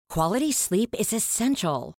Quality sleep is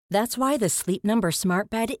essential. That's why the Sleep Number Smart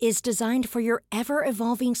Bed is designed for your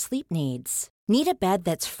ever-evolving sleep needs. Need a bed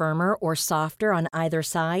that's firmer or softer on either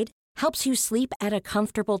side? Helps you sleep at a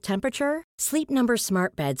comfortable temperature? Sleep Number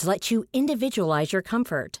Smart Beds let you individualize your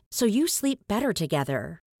comfort so you sleep better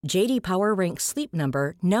together. J.D. Power ranks Sleep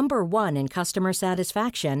Number number 1 in customer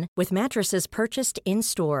satisfaction with mattresses purchased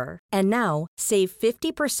in-store. And now, save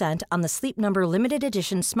 50% on the Sleep Number Limited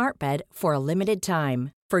Edition Smart Bed for a limited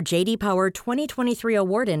time. For J.D. Power 2023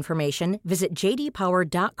 award information, visit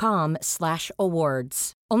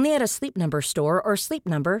jdpower.com/awards. Only at a Sleep Number store or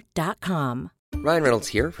sleepnumber.com. Ryan Reynolds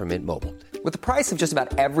here from Mint Mobile. With the price of just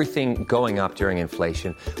about everything going up during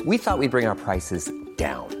inflation, we thought we'd bring our prices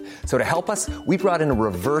down. So to help us, we brought in a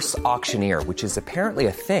reverse auctioneer, which is apparently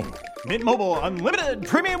a thing. Mint Mobile Unlimited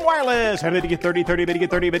Premium Wireless. How to get 30, 30, bit to get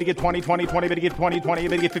 30, bit to get 20, 20, 20, bit to get 20, 20,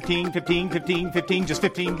 bit to get 15, 15, 15, 15, just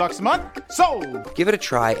 $15 a month? Sold! Give it a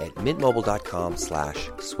try at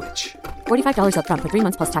mintmobile.com/switch. $45 up front for 3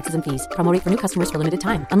 months plus taxes and fees. Promo rate for new customers for limited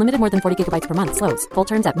time. Unlimited more than 40 gigabytes per month. Slows full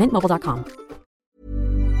terms at mintmobile.com.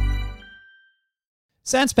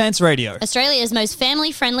 Sans Pants Radio, Australia's most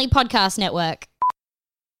family-friendly podcast network.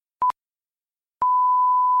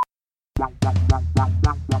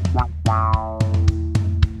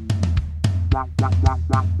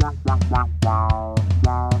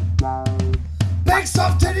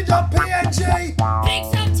 BigSoftTitty.png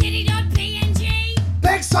BigSoftTitty.png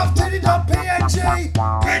BigSoftTitty.png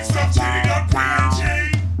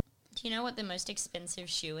BigSoftTitty.png. Do you know what the most expensive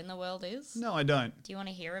shoe in the world is? No, I don't. Do you want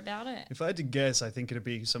to hear about it? If I had to guess, I think it'd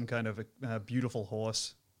be some kind of a beautiful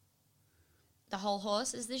horse. The whole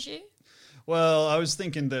horse is the shoe? Well, I was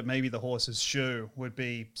thinking that maybe the horse's shoe would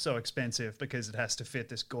be so expensive because it has to fit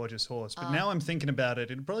this gorgeous horse. But now I'm thinking about it,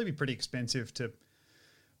 it'd probably be pretty expensive to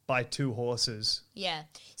buy 2 horses. Yeah.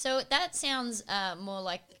 So that sounds more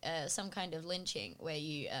like some kind of lynching where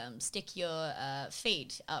you stick your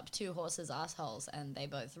feet up 2 horses' assholes and they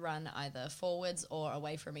both run either forwards or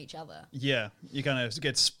away from each other. Yeah, you kind of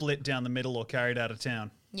get split down the middle or carried out of town.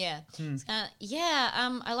 Yeah.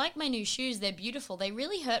 I like my new shoes. They're beautiful. They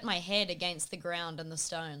really hurt my head against the ground and the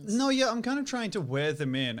stones. No, yeah, I'm kind of trying to wear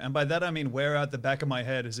them in. And by that I mean wear out the back of my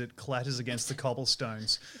head as it clatters against the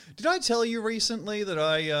cobblestones. Did I tell you recently that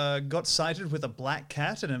I got sighted with a black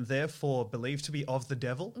cat and am therefore believed to be of the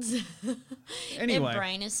devil? Anyway. Their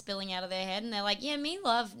brain is spilling out of their head and they're like, yeah, me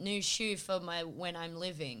love new shoe for my when I'm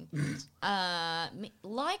living.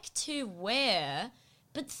 Like to wear,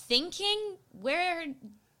 but thinking where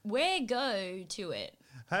go to it.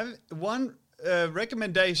 Have one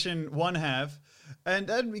recommendation, one have, and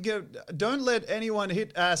then we go. Don't let anyone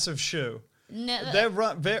hit ass of shoe. No,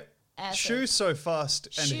 They're shoe so fast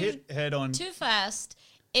and shoe hit head on too fast.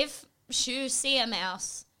 If shoe see a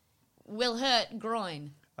mouse, will hurt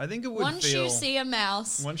groin. I think it would one feel. shoe see a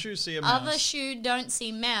mouse. One shoe see a mouse. Other shoe don't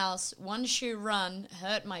see mouse. One shoe run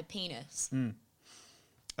hurt my penis.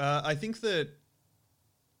 I think that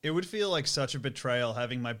it would feel like such a betrayal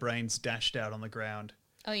having my brains dashed out on the ground.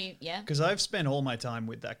 Oh, yeah? Because I've spent all my time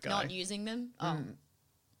with that guy. Not using them? Oh.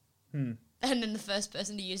 And then the first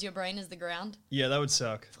person to use your brain is the ground? Yeah, that would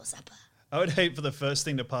suck. For supper. I would hate for the first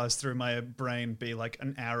thing to pass through my brain be like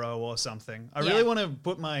an arrow or something. I Yeah. really want to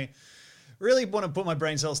put my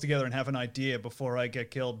brain cells together and have an idea before I get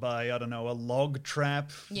killed by, I don't know, a log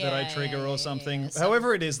trap that I trigger or something.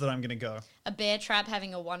 However it is that I'm going to go. A bear trap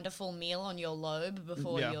having a wonderful meal on your lobe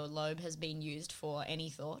before Yeah. your lobe has been used for any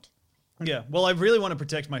thought. Yeah, well, I really want to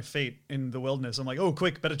protect my feet in the wilderness. I'm like, oh,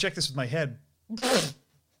 quick, better check this with my head.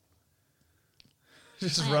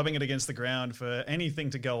 Just rubbing it against the ground for anything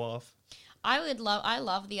to go off. I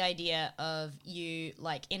love the idea of you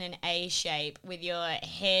like in an A shape with your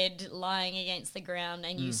head lying against the ground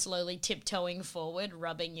and you slowly tiptoeing forward,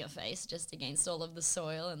 rubbing your face just against all of the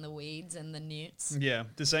soil and the weeds and the newts. Yeah,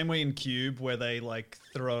 the same way in Cube where they like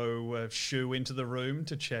throw a shoe into the room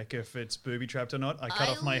to check if it's booby trapped or not. I cut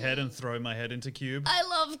off my head and throw my head into Cube. I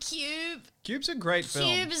love Cube. Cube's a great film.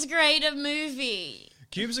 Cube's great a movie.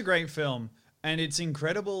 Cube's a great film. And it's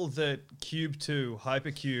incredible that Cube 2,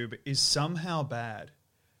 Hypercube, is somehow bad.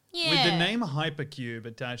 Yeah. With the name Hypercube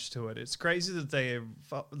attached to it, it's crazy that they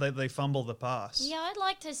fumble the pass. Yeah, I'd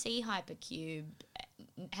like to see Hypercube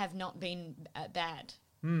have not been bad.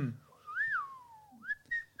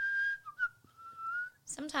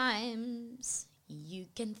 Sometimes you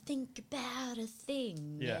can think about a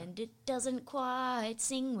thing and it doesn't quite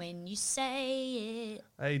sing when you say it.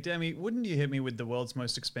 Hey, Demi, wouldn't you hit me with the world's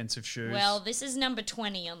most expensive shoes? Well, this is number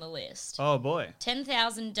 20 on the list. Oh, boy.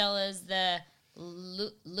 $10,000, the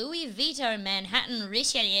Louis Vuitton Manhattan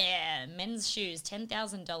Richelieu men's shoes.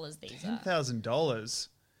 $10,000 these are. $10,000?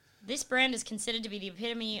 This brand is considered to be the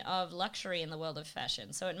epitome of luxury in the world of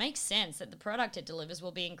fashion, so it makes sense that the product it delivers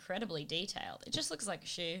will be incredibly detailed. It just looks like a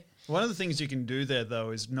shoe. One of the things you can do there,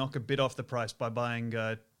 though, is knock a bit off the price by buying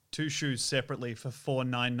 2 shoes separately for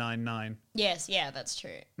 $4,999. Yes, yeah, that's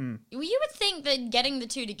true. Mm. Well, you would think that getting the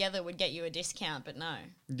two together would get you a discount, but no.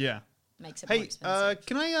 Yeah. Makes it more Hey, expensive.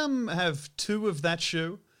 can I have 2 of that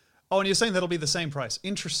shoe? Oh, and you're saying that'll be the same price.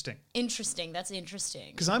 Interesting. Interesting. That's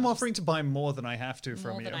interesting. Because I'm offering to buy more than I have to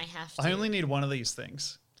from More you. than I have I to. only need one of these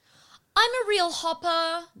things. I'm a real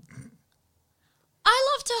hopper.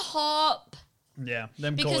 I love to hop. Yeah,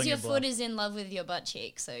 them Because calling your you foot bluff. is in love with your butt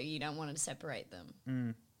cheek, so you don't want to separate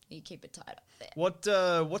them. You keep it tied up there.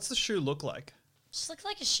 What's the shoe look like? Just looks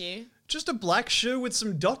like a shoe. Just a black shoe with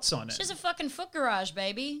some dots on it. It's just a fucking foot garage,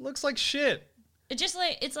 baby. Looks like shit. It's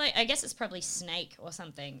like I guess it's probably Snake or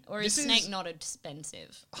something. Or is This Snake is- not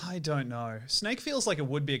expensive? I don't know. Snake feels like it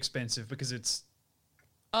would be expensive because it's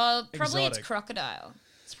Probably it's Exotic. Crocodile.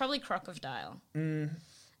 It's probably Crocodile.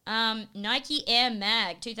 Nike Air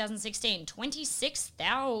Mag 2016,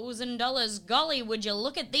 $26,000. Golly, would you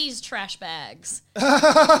look at these trash bags?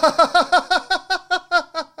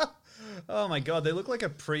 Oh my god, they look like a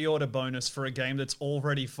pre-order bonus for a game that's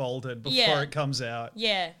already folded before Yeah. it comes out.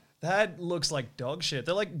 Yeah. That looks like dog shit.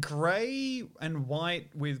 They're like grey and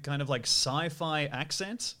white with kind of like sci-fi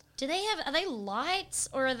accents. Are they lights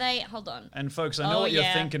or are they, hold on. And folks, I know Oh, what you're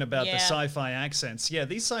yeah, thinking about the yeah. sci-fi accents. Yeah,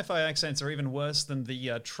 these sci-fi accents are even worse than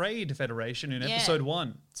the Trade Federation in Yeah. episode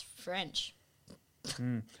 1. It's French.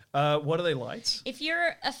 What are they lights? If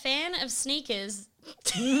you're a fan of sneakers,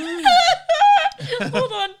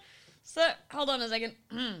 hold on. Hold on a second.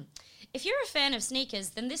 If you're a fan of sneakers,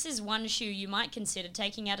 then this is one shoe you might consider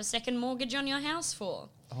taking out a second mortgage on your house for.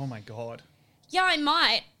 Oh my god. Yeah, I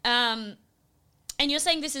might. And you're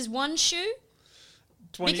saying this is one shoe?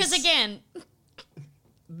 20 Because again,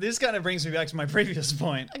 this kind of brings me back to my previous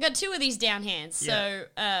point. I got 2 of these down hands. So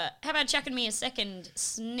Yeah. how about chucking me a second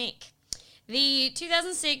snick? The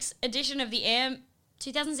 2016 edition of the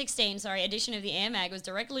Air Mag was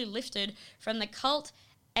directly lifted from the cult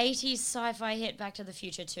 80s sci-fi hit Back to the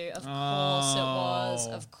Future 2. Of course it was.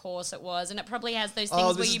 Oh. Of course it was. And it probably has those Oh, things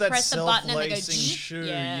this where is you that press the button and they go self-lacing zzz. shoe.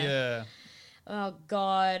 Yeah. Oh,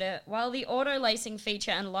 God. While the auto-lacing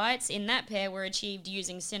feature and lights in that pair were achieved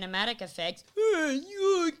using cinematic effects.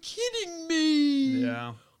 You're kidding me.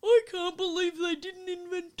 Yeah. I can't believe they didn't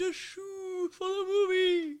invent a shoe for the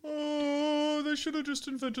movie. Oh, they should have just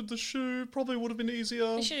invented the shoe. Probably would have been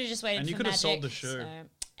easier. They should have just waited And for you could have sold magic, the shoe. so-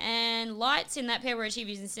 And lights in that pair were achieved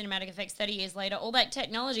using cinematic effects 30 years later. All that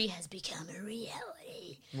technology has become a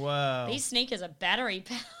reality. Wow. These sneakers are battery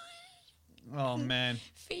powered. Oh man.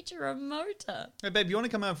 Feature a motor. Hey babe, you want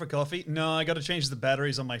to come out for coffee? No, I got to change the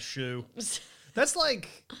batteries on my shoe. That's like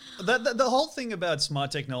the whole thing about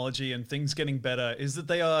smart technology and things getting better is that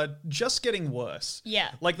they are just getting worse. Yeah.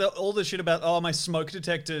 Like all the shit about my smoke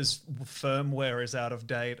detector's firmware is out of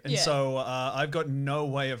date, and Yeah. so I've got no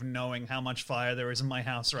way of knowing how much fire there is in my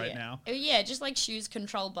house right yeah. now. Oh, yeah, just like shoes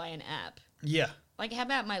controlled by an app. Yeah. Like, how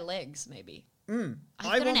about my legs, maybe? I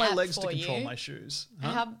got want an my app legs to for control you. my shoes. I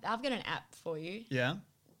Huh? I've got an app for you. Yeah.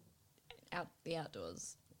 Out the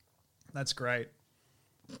outdoors. That's great.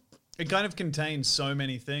 It kind of contains so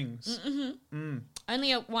many things.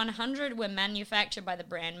 Only 100 were manufactured by the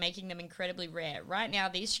brand, making them incredibly rare. Right now,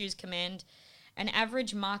 these shoes command an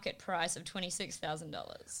average market price of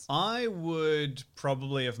 $26,000. I would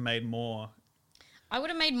probably have made more. I would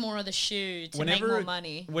have made more of the shoe to make more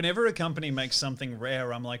money. Whenever a company makes something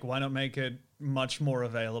rare, I'm like, why not make it much more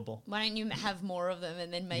available? Why don't you have more of them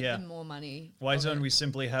and then make Yeah. them more money? Why of don't it? we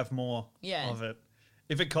simply have more Yeah. of it?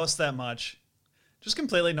 If it costs that much, just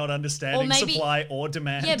completely not understanding maybe- supply or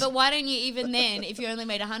demand. Yeah, but why don't you even then, if you only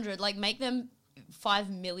made 100, like make them $5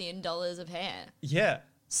 million of hair? Yeah.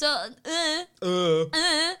 So,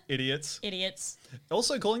 Idiots. idiots.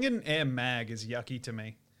 Also, calling it an Air Mag is yucky to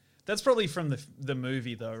me. That's probably from the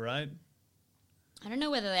movie, though, right? I don't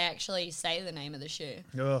know whether they actually say the name of the shoe.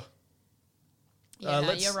 Ugh. Yeah, no,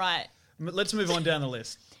 let's- you're right. Let's move on down the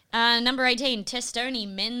list. Number 18, Testoni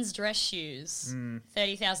men's dress shoes,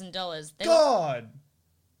 $30,000. They look- God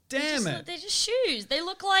damn it. They're just shoes. They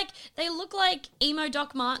look like emo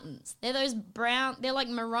Doc Martens. They're those brown. They're like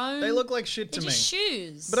maroon. They look like shit to They're me. just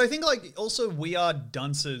shoes. But I think like also we are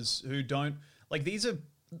dunces who don't like these are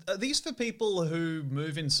these for people who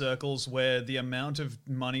move in circles where the amount of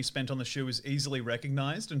money spent on the shoe is easily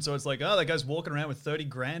recognized, and so it's like, oh, that guy's walking around with 30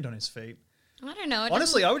 grand on his feet. I don't know. It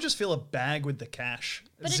Honestly, doesn't- I would just fill a bag with the cash,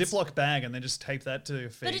 a But it's- Ziploc bag, and then just tape that to your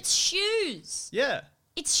feet. but it's shoes. yeah.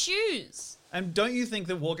 It's shoes. And don't you think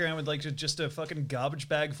that walking around with like just a fucking garbage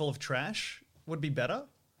bag full of trash would be better?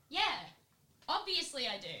 Yeah. Obviously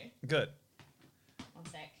I do. Good. 1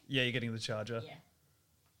 sec. Yeah, you're getting the charger. Yeah.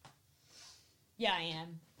 Yeah, I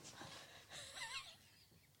am.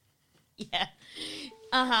 Yeah.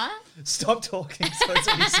 Uh-huh. Stop talking so it's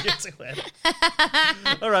easier to edit.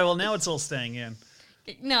 All right, well, now it's all staying in.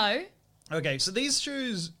 No. Okay, so these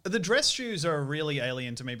shoes, the dress shoes are really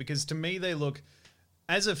alien to me because to me they look,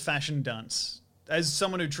 as a fashion dunce, as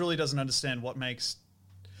someone who truly doesn't understand what makes,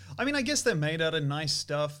 I mean, I guess they're made out of nice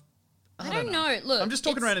stuff. I don't know. Look. I'm just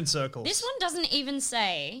talking around in circles. This one doesn't even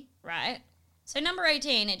say, right? So number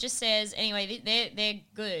 18, it just says, anyway, they're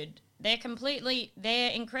good. They're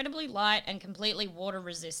incredibly light and completely water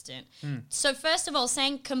resistant. So first of all,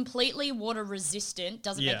 saying completely water resistant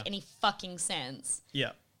doesn't make any fucking sense.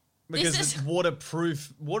 Yeah. Because it's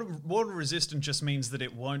waterproof. Water resistant just means that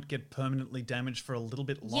it won't get permanently damaged for a little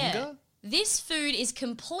bit longer. Yeah. This food is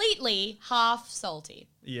completely half salty.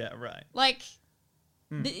 Yeah, right. Like,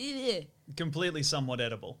 Completely somewhat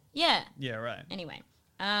edible. yeah. Yeah, right. Anyway,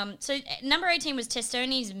 so number 18 was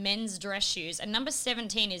Testoni's men's dress shoes, and number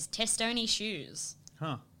 17 is Testoni shoes.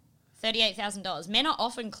 Huh. $38,000. Men are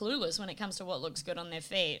often clueless when it comes to what looks good on their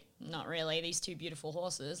feet. Not really. These two beautiful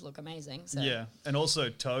horses look amazing. So. Yeah, and also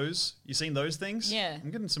toes. You seen those things? Yeah. I'm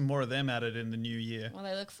getting some more of them added in the new year. Well,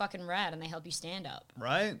 they look fucking rad and they help you stand up.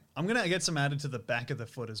 Right? I'm going to get some added to the back of the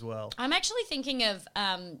foot as well. I'm actually thinking of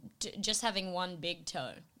just having one big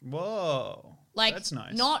toe. Whoa. Like, that's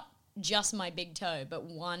nice. Not just my big toe, but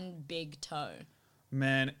one big toe.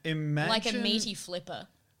 Man, imagine... Like a meaty flipper.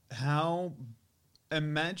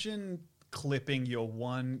 Imagine clipping your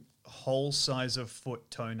one whole size of foot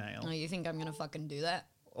toenail. Oh, you think I'm going to fucking do that?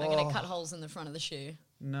 I'm going to cut holes in the front of the shoe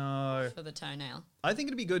No. for the toenail. I think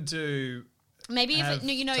it'd be good to Maybe if have it,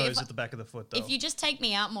 you know, toes if at the back of the foot, though. if you just take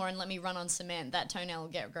me out more and let me run on cement, that toenail will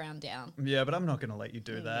get ground down. Yeah, but I'm not going to let you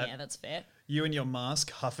do that. Yeah, that's fair. You and your mask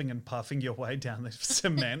huffing and puffing your way down the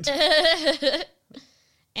cement.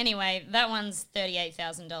 Anyway, that one's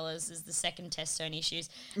 $38,000 is the second Testoni shoes.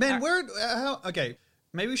 Man, okay,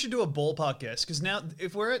 maybe we should do a ballpark guess, because now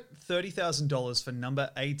if we're at $30,000 for number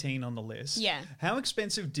 18 on the list, Yeah. how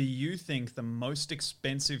expensive do you think the most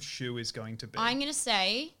expensive shoe is going to be? I'm going to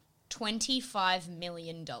say $25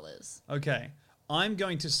 million. Okay, I'm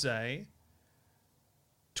going to say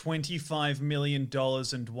 $25 million and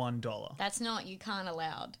 $1. That's not, you can't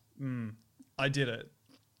allowed. I did it.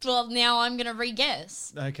 Well, now I'm going to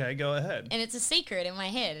re-guess. Okay, go ahead. And it's a secret in my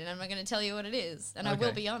head, and I'm not going to tell you what it is. And I will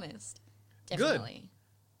Okay. be honest. Definitely.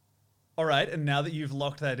 All right, and now that you've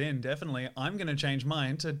locked that in, definitely, I'm going to change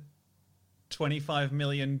mine to $25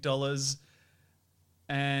 million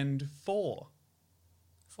and $4.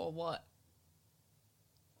 For what?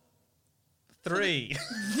 $3.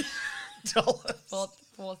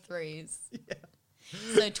 Four threes. Yeah.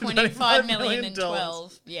 So 25 million and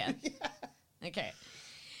 12. Yeah. Okay.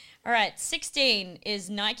 All right. 16 is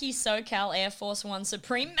Nike SoCal Air Force One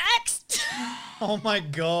Supreme Max. Oh my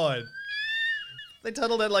God. They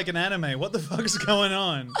titled that like an anime. What the fuck's going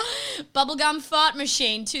on? Bubblegum Fart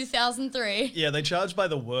Machine 2003. Yeah, they charge by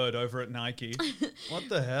the word over at Nike. What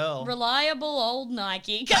the hell? Reliable old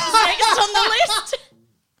Nike comes next on the list.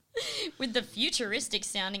 With the futuristic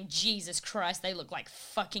sounding, Jesus Christ, they look like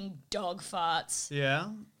fucking dog farts. Yeah.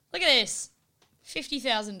 Look at this.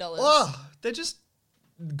 $50,000. Oh, they're just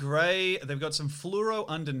grey. They've got some fluoro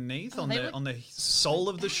underneath on they the look on the sole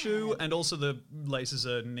of the shoe, and also the laces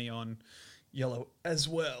are neon yellow as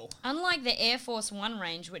well. Unlike the Air Force One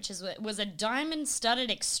range, which was a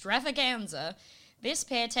diamond-studded extravaganza, this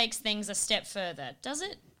pair takes things a step further. Does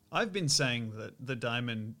it? I've been saying that the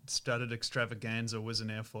diamond-studded extravaganza was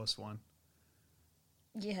an Air Force One.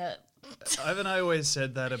 Yeah. Haven't I always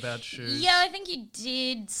said that about shoes? Yeah, I think you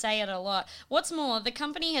did say it a lot. What's more, the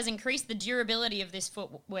company has increased the durability of this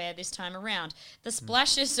footwear this time around. The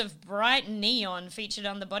splashes of bright neon featured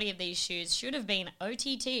on the body of these shoes should have been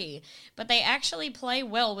OTT, but they actually play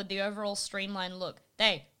well with the overall streamlined look.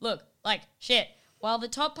 They look like shit. While the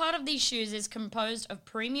top part of these shoes is composed of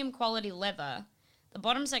premium quality leather, the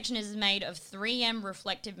bottom section is made of 3M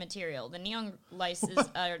reflective material. The neon laces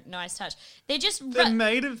are a nice touch. They're just... They're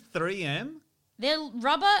made of 3M? They're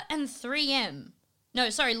rubber and 3M. No,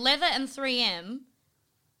 sorry, leather and 3M.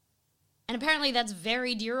 And apparently that's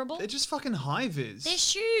very durable. They're just fucking high-vis. They're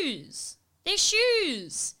shoes. They're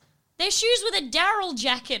shoes. They're shoes with a Daryl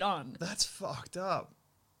jacket on. That's fucked up.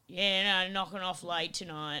 Yeah, no, knocking off late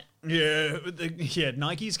tonight. Yeah,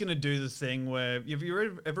 Nike's going to do the thing where... Have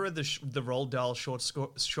you ever read the Roald Dahl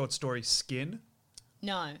short story Skin?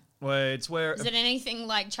 No. Where it's where... Is it anything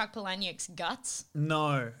like Chuck Palahniuk's Guts?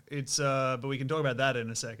 No, it's... but we can talk about that in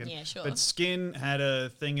a second. Yeah, sure. But Skin had a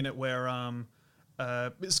thing in it where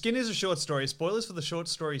Skin is a short story. Spoilers for the short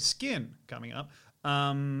story Skin coming up.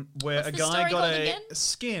 Where What's a the guy story got called a again?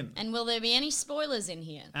 skin. And will there be any spoilers in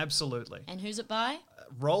here? Absolutely. And who's it by?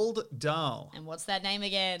 Roald Dahl. And what's that name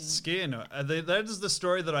again? Skin. That is the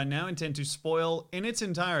story that I now intend to spoil in its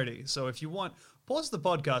entirety. So if you want, pause the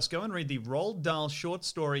podcast, go and read the Roald Dahl short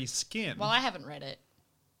story Skin. Well, I haven't read it.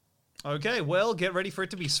 Okay, well, get ready for it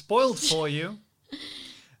to be spoiled for you.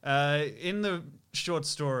 In the short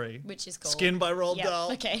story, Which is called Skin by Roald Yep,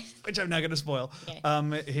 Dahl, okay. which I'm now going to spoil.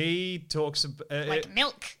 Okay. He talks about Like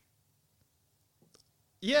milk.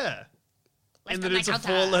 yeah, Left in that on the it's a counter.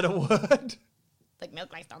 4-letter word. Like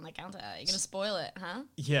milk left on the counter. You're gonna spoil it, huh?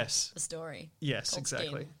 Yes, The story. yes, Called exactly.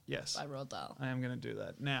 Skin Yes, by Roald Dahl. I am going to do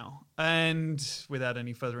that now. And without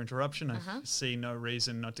any further interruption, Uh-huh. I see no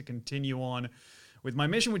reason not to continue on with my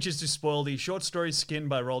mission, which is to spoil the short story Skin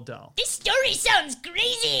by Roald Dahl. This story sounds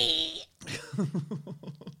crazy.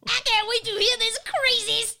 I can't wait to hear this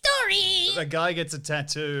crazy story. A guy gets a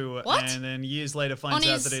tattoo, What? and then years later finds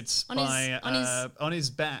On out his- that it's on his- by on his- on his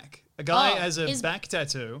back. A guy Oh, has a his- back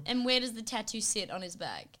tattoo. And where does the tattoo sit on his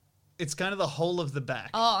back? It's kind of the whole of the back.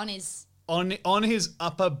 Oh, on his On his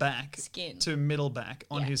upper back Skin. to middle back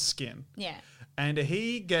on Yeah. his skin. yeah. And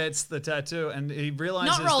he gets the tattoo, and he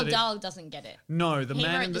realizes Not Roald that Dahl doesn't get it. no, the He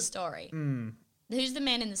man wrote in the the story. Who's the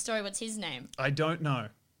man in the story? What's his name? I don't know.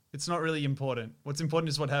 It's not really important. What's important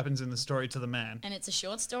is what happens in the story to the man. And it's a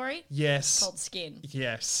short story Yes. called Skin.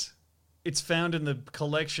 Yes. It's found in the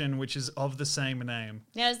collection, which is of the same name.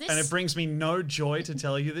 Now is this? And it brings me no joy to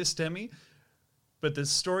tell you this, Demi, but the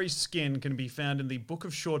story Skin can be found in the book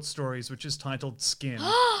of short stories, which is titled Skin.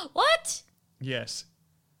 What? Yes.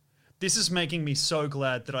 This is making me so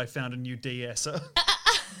glad that I found a new de-esser.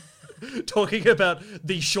 Talking about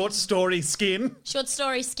the short story Skin. Short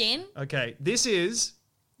story Skin? Okay, this is...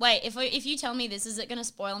 Wait, if you tell me this, is it going to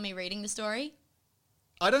spoil me reading the story?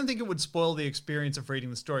 I don't think it would spoil the experience of reading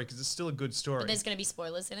the story because it's still a good story. But there's going to be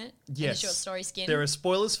spoilers in it? In Yes. the short story Skin? There are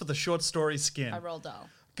spoilers for the short story Skin. by Roald Dahl.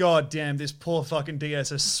 God damn, this poor fucking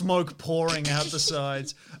DS is smoke pouring out the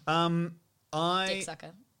sides. Dick I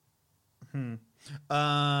sucker.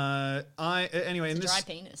 anyway in It's a this dry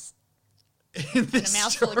penis. in And a this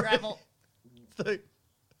mouthful of story, gravel.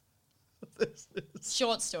 this is,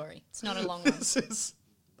 Short story. It's not a long one this is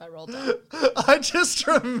by Roald Dahl. I just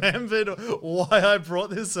remembered why I brought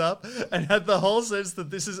this up and had the whole sense that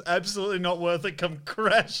this is absolutely not worth it come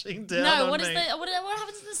crashing down No, on what is me. the what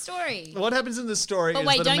happens in the story? What happens in the story But is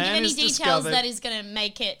wait, that don't a give man any is details discovered. that is going to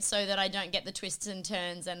make it so that I don't get the twists and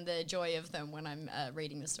turns and the joy of them when I'm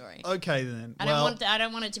reading the story. Okay then. I well,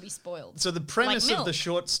 don't want it to be spoiled. so the premise of the milk.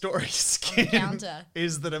 short story Skin counter.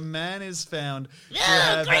 is that a man is found to Oh,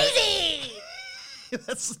 have crazy!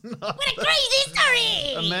 That's not. What a crazy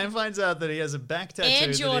story! A man finds out that he has a back tattoo. Air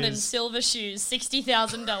that Jordan is silver shoes,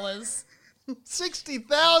 $60,000.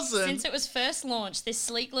 60,000. Since it was first launched, this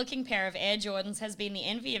sleek-looking pair of Air Jordans has been the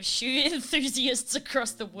envy of shoe enthusiasts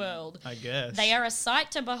across the world. I guess They are a sight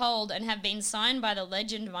to behold and have been signed by the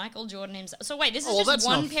legend Michael Jordan himself. So wait, this is Oh, that's just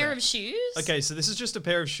one not pair fair. of shoes? Okay, so this is just a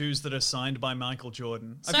pair of shoes that are signed by Michael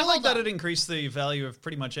Jordan. I So feel like hold on. that'd increase the value of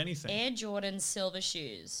pretty much anything. Air Jordan silver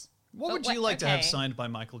shoes. What But would you like to have okay. signed by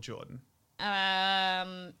Michael Jordan?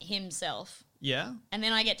 Himself. Yeah, And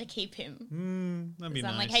then I get to keep him. that'd be So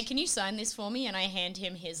nice. I'm like, hey, can you sign this for me? And I hand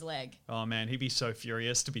him his leg. Oh man, he'd be so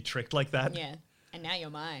furious to be tricked like that. Yeah. And now you're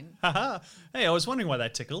mine. Haha. Hey, I was wondering why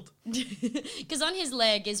that tickled. Because on his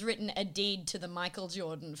leg is written a deed to the Michael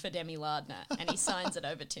Jordan for Demi Lardner. And he signs it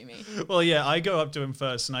over to me. Well, yeah, I go up to him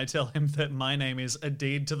first and I tell him that my name is a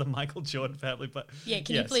deed to the Michael Jordan family. But Yeah,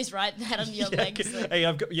 can you yes. please write that on your legs?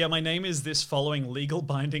 Hey, my name is this following legal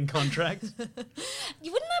binding contract. Wouldn't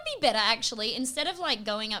that be better actually? Instead of like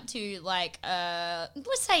going up to like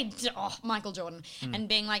let's say Michael Jordan and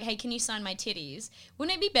being like, hey, can you sign my titties?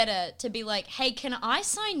 Wouldn't it be better to be like, hey, can I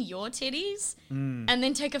sign your titties? And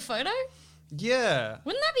then take a photo? Yeah,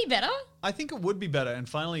 Wouldn't that be better? I think it would be better, and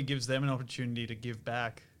finally gives them an opportunity to give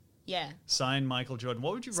back. Yeah. Sign Michael Jordan.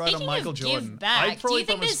 What would you write Speaking on Michael of Jordan? give back, I'd do probably you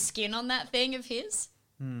think promise- there's skin on that thing of his?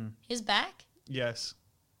 His back? Yes.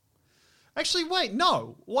 Actually, wait,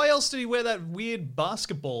 no. Why else did he wear that weird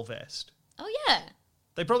basketball vest? Oh yeah.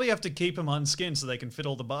 They probably have to keep him unskinned so they can fit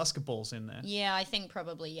all the basketballs in there. Yeah, I think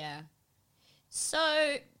probably yeah.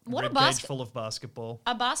 So what Rib a cage full of basketball.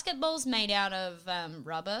 Are basketballs made out of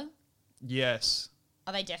rubber? Yes,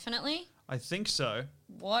 Are they definitely? I think so.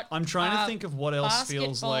 What? I'm trying to are think of what else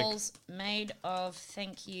feels like. basketballs made of?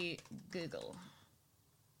 Thank you, Google.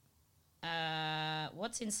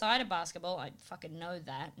 What's inside a basketball? I fucking know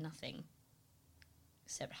that. Nothing.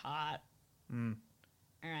 Except heart. All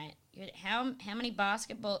right. How many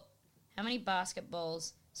basketball? How many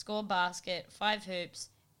basketballs? Score basket, 5 hoops.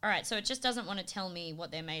 All right, so it just doesn't want to tell me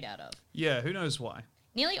what they're made out of. Yeah, who knows why?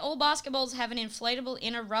 Nearly all basketballs have an inflatable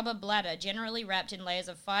inner rubber bladder, generally wrapped in layers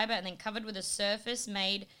of fiber and then covered with a surface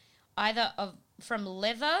made either from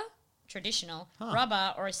leather, traditional,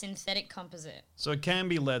 rubber, or a synthetic composite. So it can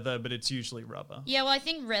be leather, but it's usually rubber. Yeah, well, I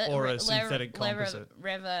think Or a synthetic composite.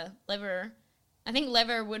 leather. I think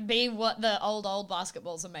leather would be what the old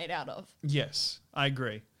basketballs are made out of. Yes, I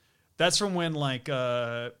agree. That's from when, like,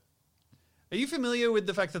 are you familiar with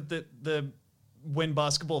the fact that the when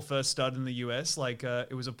basketball first started in the US, like,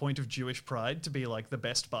 it was a point of Jewish pride to be, like, the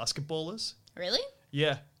best basketballers? Really?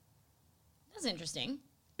 Yeah. That's interesting.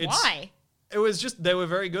 It's- Why? It was just, they were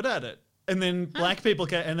very good at it. And then black people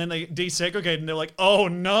came, and then they desegregated, and they're like, oh,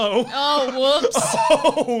 no. Oh, whoops.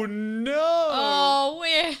 Oh, no. Oh,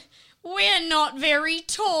 we're not very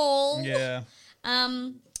tall. Yeah.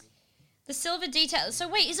 The silver detail. So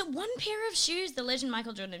wait, is it one pair of shoes? The legend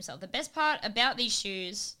Michael Jordan himself. The best part about these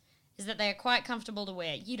shoes is that they are quite comfortable to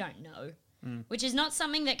wear. You don't know. Which is not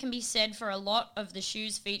something that can be said for a lot of the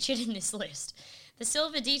shoes featured in this list. The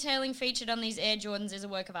silver detailing featured on these Air Jordans is a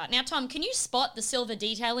work of art. Now, Tom, can you spot the silver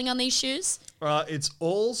detailing on these shoes? It's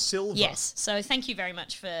all silver. Yes. So thank you very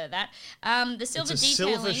much for that. The silver It's a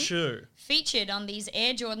detailing silver shoe. featured on these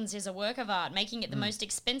Air Jordans is a work of art, making it the most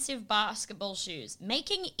expensive basketball shoes.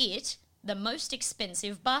 Making it the most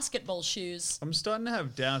expensive basketball shoes. I'm starting to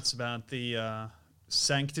have doubts about the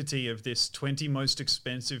sanctity of this 20 most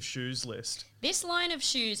expensive shoes list. This line of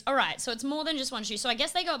shoes, all right, so it's more than just one shoe. So I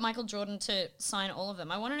guess they got Michael Jordan to sign all of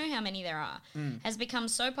them. I want to know how many there are. Has become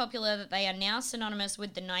so popular that they are now synonymous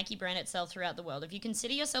with the Nike brand itself throughout the world. If you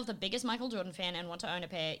consider yourself the biggest Michael Jordan fan and want to own a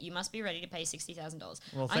pair, you must be ready to pay $60,000.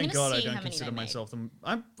 Well, thank God I don't consider myself them.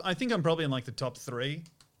 I think I'm probably in like the top 3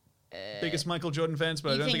 biggest Michael Jordan fans,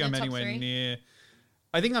 but I don't think I'm anywhere near.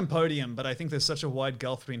 I think I'm podium, but I think there's such a wide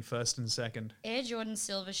gulf between first and second. Air Jordan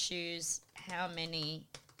silver shoes, how many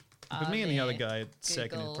But me and the other guy at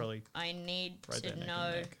second is Google, probably I need right there to neck and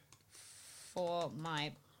know neck. for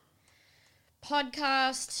my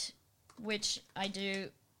podcast, which I do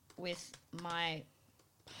with my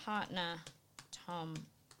partner, Tom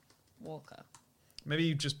Walker. Maybe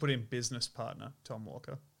you just put in business partner, Tom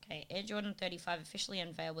Walker. Okay, Air Jordan 35 officially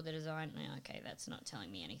unveiled with the design. No, okay, that's not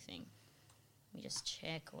telling me anything. Let me just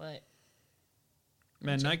check what.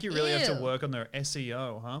 Man, Nike really have to Ew. work on their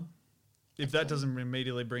SEO, huh? If that doesn't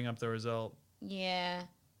immediately bring up the result. Yeah.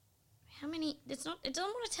 How many? It doesn't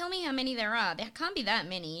want to tell me how many there are. There can't be that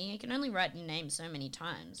many. You can only write your name so many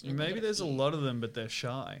times. You only Maybe get there's a few. lot of them, but they're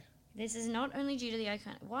shy. This is not only due to the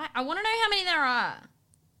icon. Why? I want to know how many there are.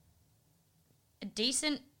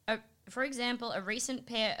 For example, a recent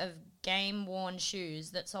pair of game-worn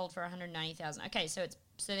shoes that sold for $190,000. Okay, so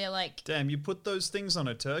they're like. Damn, you put those things on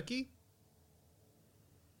a turkey?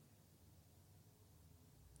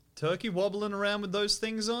 Turkey wobbling around with those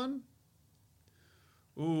things on?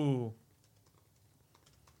 Ooh.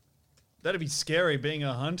 That'd be scary being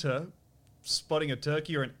a hunter, spotting a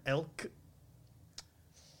turkey or an elk.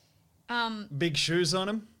 Big shoes on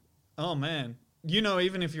him. Oh, man. You know,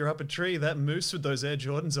 even if you're up a tree, that moose with those Air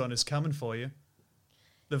Jordans on is coming for you.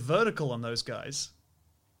 The vertical on those guys.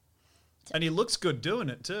 And he looks good doing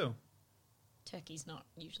it, too. Turkey's not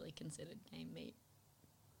usually considered game meat.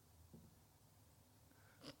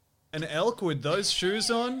 An elk with those shoes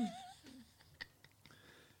on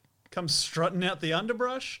comes strutting out the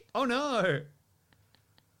underbrush? Oh, no.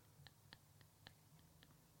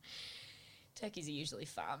 Turkeys are usually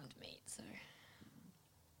farmed meat, so.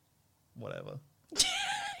 Whatever.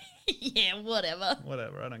 Yeah, whatever.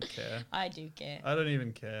 Whatever. I don't care. I do care. I don't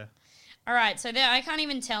even care. All right, so there, I can't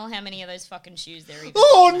even tell how many of those fucking shoes there are even.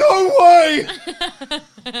 Oh, no way!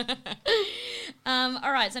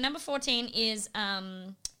 All right, so number 14 is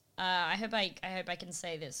I hope I can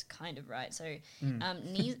say this kind of right. So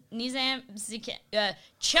Nizam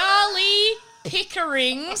Charlie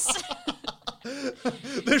Pickering's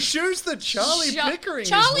The shoes that Charlie Pickering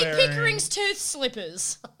Charlie is wearing. Pickering's tooth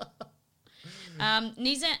slippers.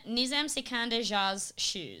 Nizam Sikandar Shah's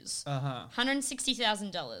shoes.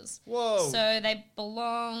 $160,000. Whoa. So they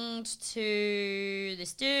belonged to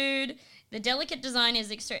this dude. The delicate design is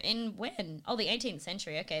in when? Oh, the 18th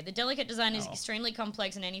century. Okay. The delicate design is extremely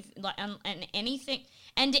complex and anything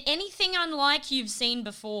unlike you've seen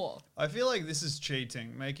before. I feel like this is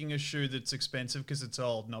cheating, making a shoe that's expensive because it's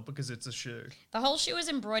old, not because it's a shoe. The whole shoe is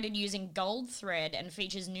embroidered using gold thread and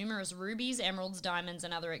features numerous rubies, emeralds, diamonds,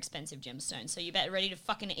 and other expensive gemstones. So you bet ready to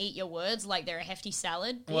fucking eat your words like they're a hefty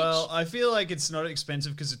salad, bitch? Well, I feel like it's not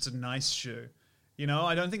expensive because it's a nice shoe. You know,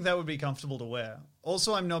 I don't think that would be comfortable to wear.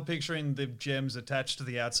 Also, I'm not picturing the gems attached to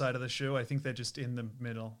the outside of the shoe. I think they're just in the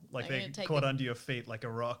middle. Like I'm they gonna take caught the- under your feet like a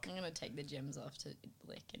rock. I'm going to take the gems off to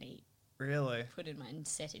lick and eat. Really? Put in my and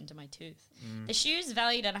set into my tooth. Mm. The shoes,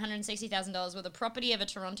 valued at $160,000, were the property of a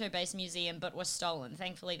Toronto-based museum, but were stolen.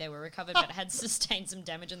 Thankfully, they were recovered, but had sustained some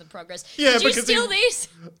damage in the progress. Yeah, Did you because steal these?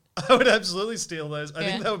 I would absolutely steal those. I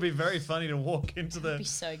Yeah. think that would be very funny to walk into It'd the... be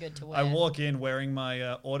so good to wear. I walk in wearing my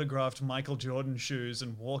autographed Michael Jordan shoes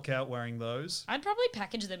and walk out wearing those. I'd probably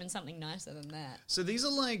package them in something nicer than that. So these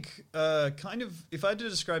are like kind of, if I had to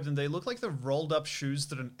describe them, they look like the rolled up shoes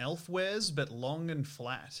that an elf wears, but long and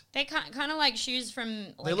flat. They're kind of like shoes from...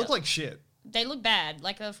 They look like shit. They look bad,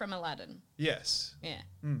 like they're from Aladdin. Yes. Yeah.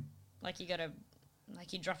 Mm. Like you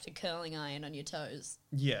dropped a curling iron on your toes.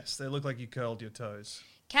 Yes, they look like you curled your toes.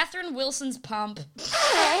 Catherine Wilson's pump.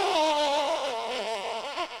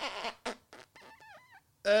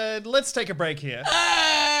 Let's take a break here.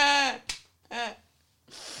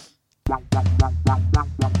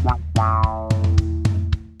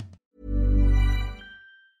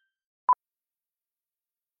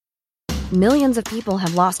 Millions of people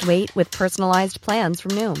have lost weight with personalized plans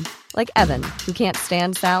from Noom. Like Evan, who can't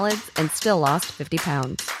stand salads and still lost 50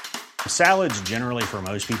 pounds. Salads generally for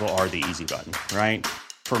most people are the easy button, right?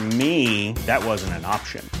 For me, that wasn't an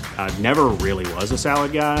option. I never really was a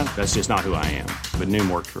salad guy. That's just not who I am. But Noom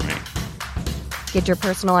worked for me. Get your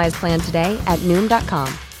personalized plan today at Noom.com.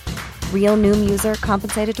 Real Noom user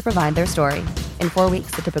compensated to provide their story. In 4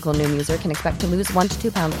 weeks, the typical Noom user can expect to lose 1 to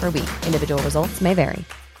 2 pounds per week. Individual results may vary.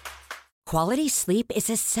 Quality sleep is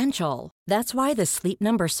essential. That's why the Sleep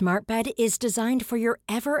Number Smart Bed is designed for your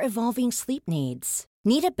ever-evolving sleep needs.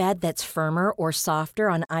 Need a bed that's firmer or softer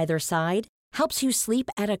on either side? Helps you sleep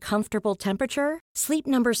at a comfortable temperature? Sleep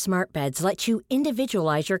Number Smart Beds let you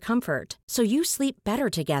individualize your comfort so you sleep better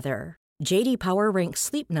together. JD Power ranks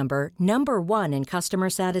Sleep Number number 1 in customer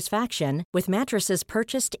satisfaction with mattresses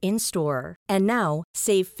purchased in-store. And now,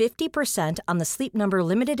 save 50% on the Sleep Number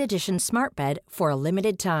Limited Edition Smart Bed for a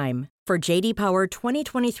limited time. For JD Power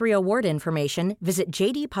 2023 award information, visit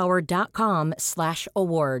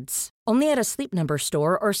jdpower.com/awards. Only at a Sleep Number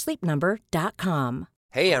store or sleepnumber.com.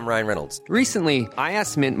 Hey, I'm Ryan Reynolds. Recently, I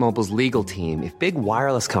asked Mint Mobile's legal team if big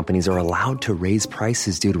wireless companies are allowed to raise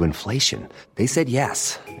prices due to inflation. They said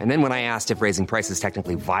yes. And then when I asked if raising prices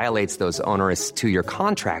technically violates those onerous two-year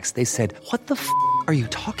contracts, they said, "What the f*** are you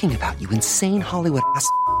talking about, you insane Hollywood ass?"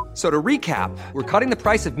 So to recap, we're cutting the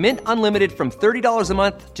price of Mint Unlimited from $30 a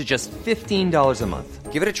month to just $15 a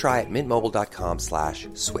month. Give it a try at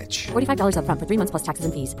mintmobile.com/switch. $45 up front for 3 months plus taxes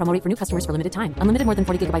and fees. Promo rate for new customers for limited time. Unlimited more than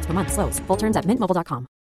 40 gigabytes per month. Slows full terms at mintmobile.com.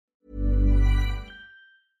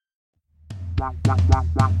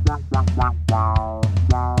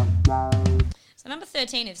 So number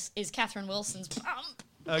 13 is Catherine Wilson's pump.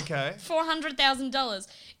 Okay. $400,000.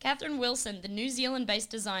 Catherine Wilson, the New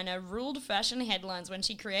Zealand-based designer, ruled fashion headlines when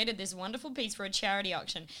she created this wonderful piece for a charity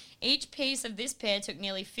auction. Each piece of this pair took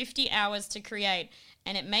nearly 50 hours to create,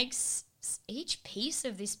 and it makes each piece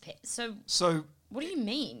of this pair. So what do you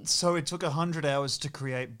mean? So it took 100 hours to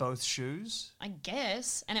create both shoes? I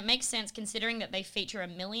guess. And it makes sense considering that they feature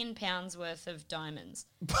 £1 million worth of diamonds.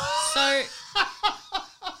 So...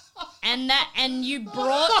 And you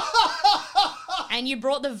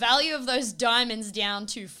brought the value of those diamonds down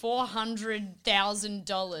to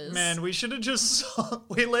 $400,000. Man, we should have just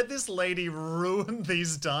we let this lady ruin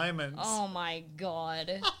these diamonds. Oh my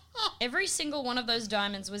god. Every single one of those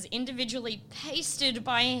diamonds was individually pasted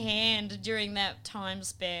by hand during that time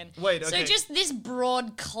span. Wait, okay. So just this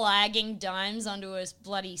broad clagging dimes onto a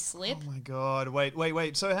bloody slip. Oh my god.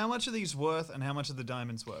 Wait. So how much are these worth and how much are the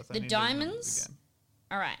diamonds worth? I The need those numbers diamonds? again.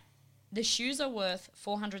 All right. The shoes are worth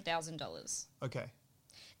 $400,000. Okay.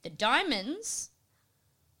 The diamonds...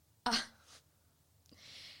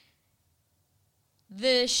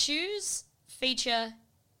 the shoes feature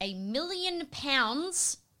 £1 million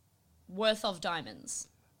worth of diamonds.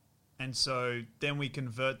 And so then we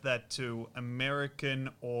convert that to American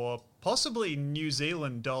or possibly New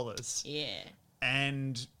Zealand dollars. Yeah.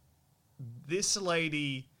 And this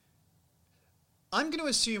lady, I'm going to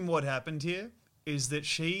assume what happened here is that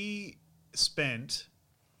she spent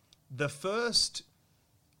the first,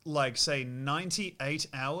 like, say, 98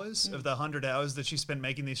 hours of the 100 hours that she spent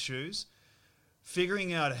making these shoes,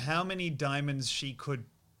 figuring out how many diamonds she could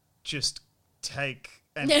just take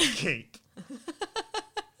and keep.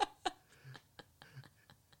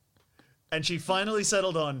 And she finally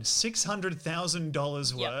settled on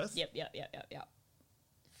 $600,000 worth. Yep.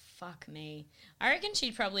 Fuck me. I reckon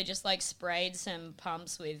she'd probably just like sprayed some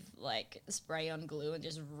pumps with like spray on glue and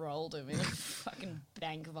just rolled them in a fucking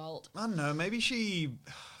bank vault. I don't know. Maybe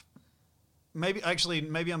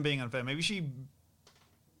I'm being unfair. Maybe she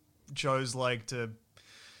chose like to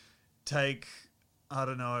take, I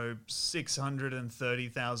don't know,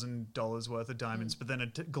 $630,000 worth of diamonds, but then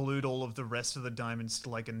it glued all of the rest of the diamonds to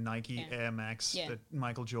like a Nike Air Max that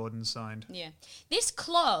Michael Jordan signed. Yeah. This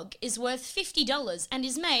clog is worth $50 and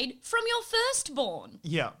is made from your firstborn.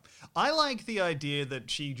 Yeah. I like the idea that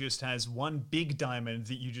she just has one big diamond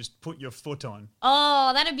that you just put your foot on.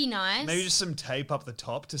 Oh, that'd be nice. Maybe just some tape up the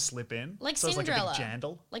top to slip in. Like so Cinderella. It's like a big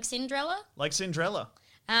jandal. Like Cinderella? Like Cinderella.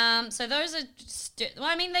 So those are, well,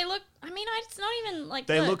 I mean, they look, it's not even like.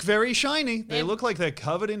 They look very shiny. They look like they're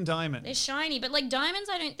covered in diamonds. They're shiny, but like diamonds,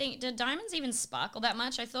 I don't think, do diamonds even sparkle that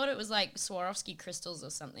much? I thought it was like Swarovski crystals or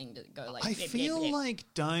something to go like. I feel like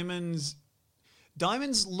diamonds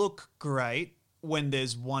look great when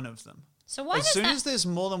there's one of them. So why as soon as there's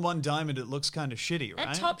more than one diamond, it looks kind of shitty, right?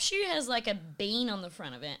 That top shoe has like a bean on the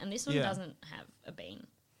front of it, and this one doesn't have a bean.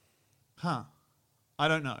 Huh. I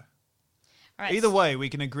don't know. Right, Either way, we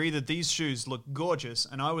can agree that these shoes look gorgeous,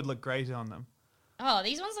 and I would look great on them. Oh,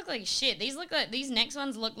 these ones look like shit. These next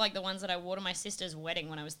ones look like the ones that I wore to my sister's wedding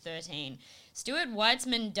when I was 13. Stuart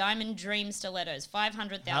Weitzman Diamond Dream Stilettos,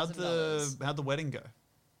 $500,000. How'd the wedding go?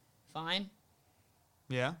 Fine.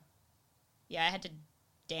 Yeah? Yeah, I had to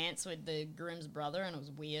dance with the groom's brother, and it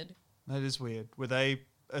was weird. That is weird. Were they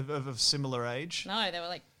of similar age? No, they were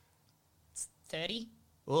like 30.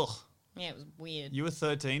 Ugh. Yeah, it was weird. You were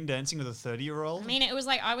 13 dancing with a 30-year-old? I mean, it was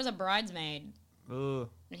like I was a bridesmaid. Ugh.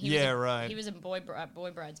 Right. He was a boy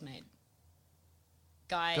bridesmaid.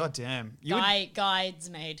 Guy. God damn.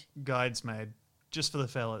 Guidesmaid. Guidesmaid. Just for the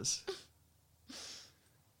fellas.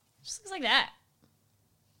 Just looks like that.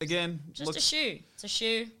 Again. Just a shoe. It's a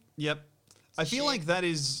shoe. Yep. I feel like that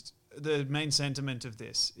is the main sentiment of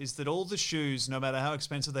this, is that all the shoes, no matter how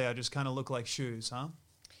expensive they are, just kind of look like shoes, huh?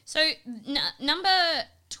 So number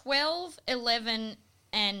 12, 11,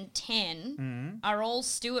 and 10 are all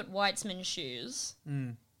Stuart Weitzman shoes.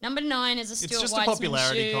 Number 9 is a Stuart Weitzman shoe. It's just a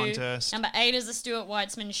popularity contest. Number 8 is a Stuart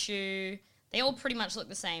Weitzman shoe. They all pretty much look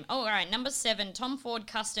the same. Oh, all right. Number 7, Tom Ford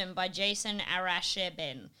Custom by Jason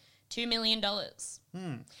Arasheben. $2 million.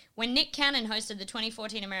 When Nick Cannon hosted the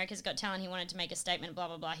 2014 America's Got Talent, he wanted to make a statement, blah,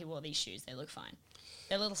 blah, blah. He wore these shoes. They look fine.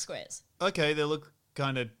 They're little squares. Okay, they look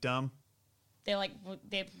kind of dumb. They're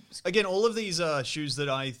Again, all of these are shoes that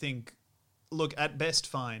I think look at best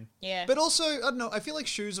fine. Yeah. But also, I don't know, I feel like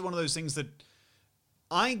shoes are one of those things that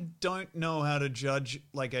I don't know how to judge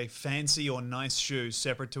like a fancy or nice shoe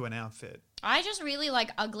separate to an outfit. I just really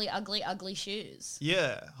like ugly, ugly, ugly shoes.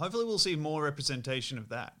 Yeah. Hopefully we'll see more representation of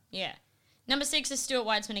that. Yeah. Number 6 is Stuart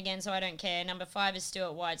Weitzman again, so I don't care. Number 5 is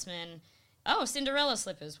Stuart Weitzman. Oh, Cinderella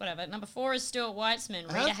slippers, whatever. Number 4 is Stuart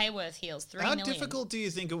Weitzman. Rita Hayworth heels, $3 million. How difficult do you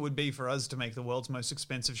think it would be for us to make the world's most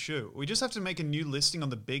expensive shoe? We just have to make a new listing on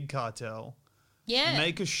the Big Cartel. Yeah.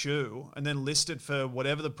 Make a shoe and then list it for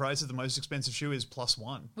whatever the price of the most expensive shoe is plus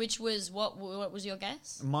one. Which was, what was your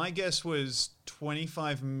guess? My guess was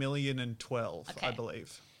 25 million and 12, Okay. I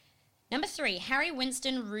believe. Number 3, Harry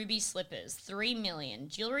Winston ruby slippers, $3 million.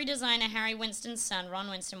 Jewelry designer Harry Winston's son, Ron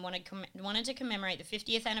Winston, wanted to commemorate the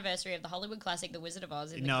 50th anniversary of the Hollywood classic, The Wizard of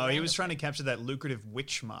Oz. No, he was trying to capture that lucrative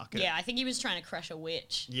witch market. Yeah, I think he was trying to crush a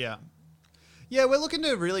witch. Yeah. Yeah, we're looking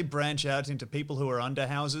to really branch out into people who are under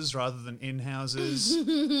houses rather than in houses.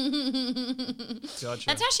 Gotcha.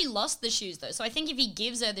 That's how she lost the shoes, though. So I think if he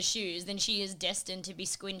gives her the shoes, then she is destined to be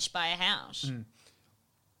squinched by a house.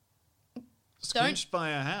 Squinched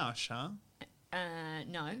by a house, huh?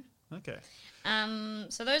 No. Okay.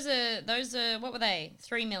 So those are what were they?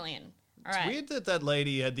 3 million. All right. It's weird that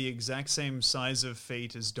lady had the exact same size of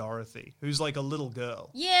feet as Dorothy, who's like a little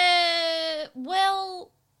girl. Yeah.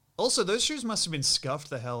 Well. Also, those shoes must have been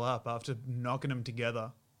scuffed the hell up after knocking them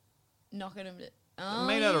together. Knocking them. Oh,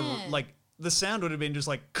 made out of like the sound would have been just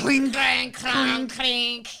like clink, clank, clank,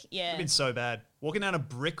 clink. Yeah. It'd been so bad. Walking down a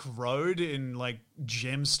brick road in like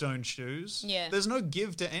gemstone shoes. Yeah. There's no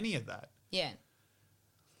give to any of that. Yeah.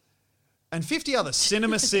 And 50 other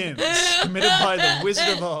cinema sins committed by the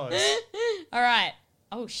Wizard of Oz. All right.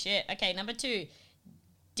 Oh shit. Okay, number 2.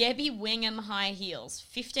 Debbie Wingham high heels,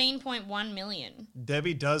 15.1 million.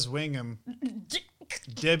 Debbie does wing them.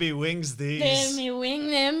 Debbie wings these. Debbie wing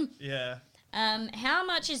them. Yeah. How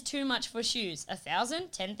much is too much for shoes?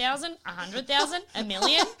 1,000, 10,000, 100,000, a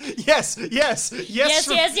million? Yes. Yes,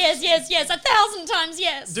 1,000 times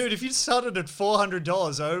yes. Dude, if you started at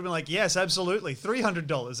 $400, I would have been like, yes, absolutely,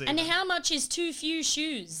 $300 even. And how much is too few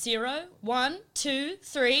shoes? 0, 1, 2,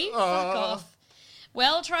 3. Fuck off.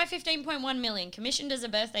 Well, try 15.1 million. Commissioned as a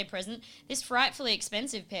birthday present, this frightfully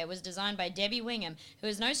expensive pair was designed by Debbie Wingham, who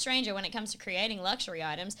is no stranger when it comes to creating luxury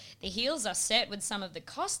items. The heels are set with some of the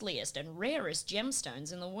costliest and rarest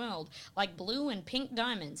gemstones in the world, like blue and pink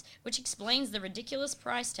diamonds, which explains the ridiculous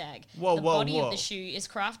price tag. The body of the shoe is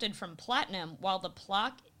crafted from platinum, while the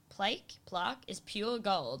plaque is pure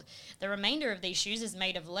gold. The remainder of these shoes is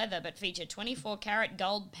made of leather but feature 24 karat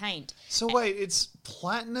gold paint. So wait, it's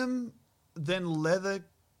platinum, then leather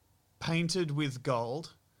painted with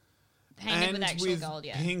gold. Painted with actual with gold,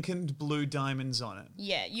 yeah. pink and blue diamonds on it.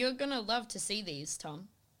 Yeah, you're going to love to see these, Tom.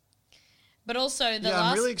 But also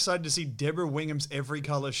I'm really excited to see Deborah Wingham's every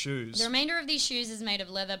colour shoes. The remainder of these shoes is made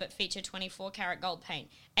of leather but feature 24 karat gold paint.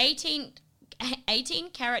 18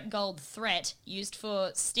 karat gold thread used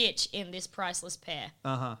for stitch in this priceless pair.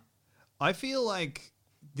 I feel like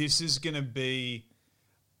this is going to be...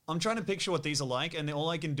 I'm trying to picture what these are like, and all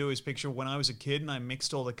I can do is picture when I was a kid and I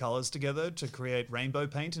mixed all the colours together to create rainbow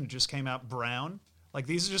paint and it just came out brown. Like,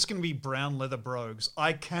 these are just going to be brown leather brogues.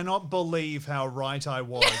 I cannot believe how right I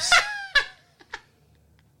was.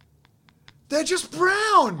 They're just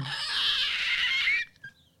brown!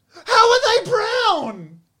 How are they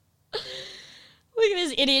brown? Look at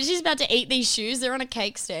this idiot. She's about to eat these shoes. They're on a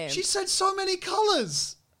cake stand. She said so many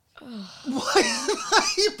colours. Why are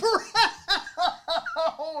they brown?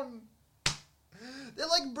 They're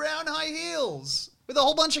like brown high heels with a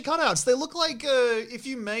whole bunch of cutouts. They look like if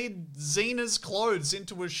you made Xena's clothes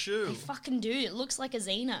into a shoe. They fucking do. It looks like a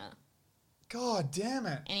Xena. God damn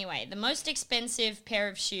it. Anyway, the most expensive pair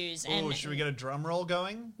of shoes. Oh, should we get a drum roll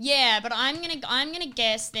going? Yeah, but I'm gonna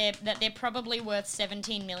guess that they're probably worth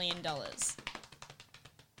 $17 million.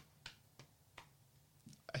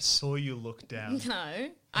 I saw you look down. No,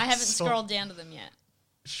 I haven't scrolled down to them yet.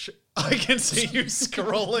 I can see you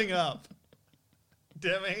scrolling up.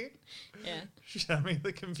 Demi? Yeah. Show me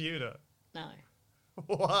the computer. No.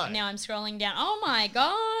 Why? Now I'm scrolling down. Oh my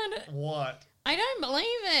god. What? I don't believe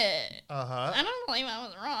it. Uh-huh. I don't believe I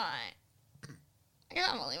was right. I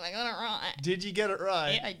can't believe I got it right. Did you get it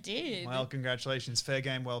right? Yeah, I did. Well, congratulations. Fair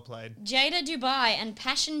game, well played. Jada Dubai and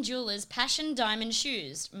Passion Jewelers Passion Diamond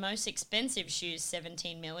Shoes. Most expensive shoes,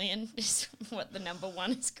 17 million, is what the number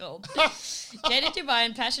one is called. Jada Dubai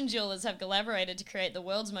and Passion Jewelers have collaborated to create the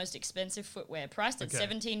world's most expensive footwear. Priced at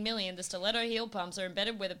 17 million, the stiletto heel pumps are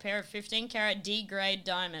embedded with a pair of 15 karat D-grade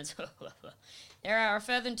diamonds. There are a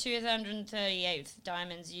further 238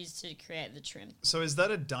 diamonds used to create the trim. So is that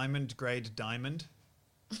a diamond grade diamond?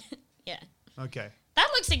 Yeah. Okay. That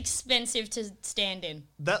looks expensive to stand in.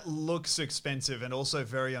 That looks expensive and also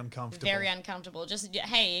very uncomfortable. Very uncomfortable. Just,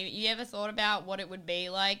 hey, you ever thought about what it would be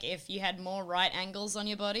like if you had more right angles on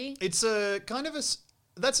your body? It's a kind of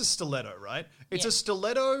that's a stiletto, right? It's a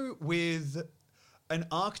stiletto with an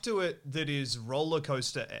arc to it that is roller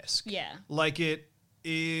coaster-esque. Yeah. Like it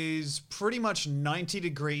is pretty much 90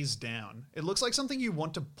 degrees down. It looks like something you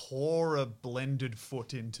want to pour a blended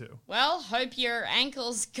foot into. Well, hope your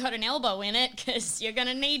ankle's got an elbow in it, because you're going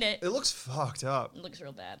to need it. It looks fucked up. It looks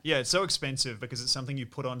real bad. Yeah, it's so expensive because it's something you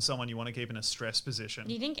put on someone you want to keep in a stress position.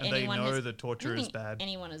 Do you think and anyone they know has, the torture is bad.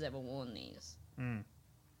 Anyone has ever worn these.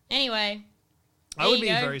 Anyway. I would be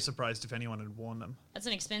very surprised if anyone had worn them. That's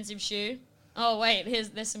an expensive shoe. Oh, wait,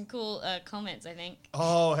 there's some cool comments, I think.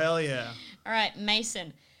 Oh, hell yeah. All right,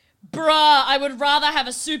 Mason. Bruh, I would rather have a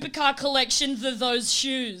supercar collection than those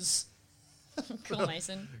shoes. Cool,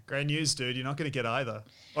 Mason. Great news, dude. You're not going to get either.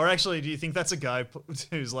 Or actually, do you think that's a guy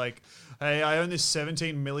who's like, hey, I own this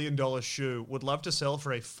 $17 million shoe. Would love to sell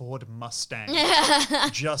for a Ford Mustang.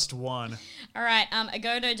 Just one. All right,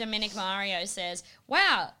 Agodo Dominic Mario says,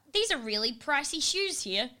 wow, these are really pricey shoes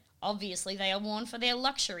here. Obviously, they are worn for their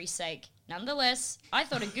luxury's sake. Nonetheless, I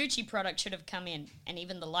thought a Gucci product should have come in, and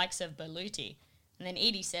even the likes of Berluti. And then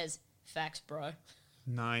Edie says, facts, bro.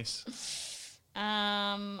 Nice.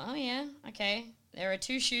 Oh yeah, okay. There are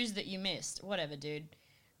two shoes that you missed. Whatever, dude.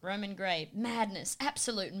 Roman Gray, madness,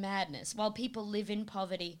 absolute madness, while people live in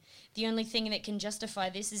poverty. The only thing that can justify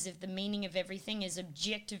this is if the meaning of everything is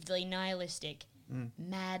objectively nihilistic.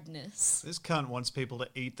 Madness. This cunt wants people to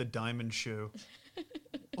eat the diamond shoe.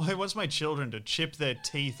 Well, he wants my children to chip their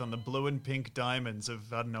teeth on the blue and pink diamonds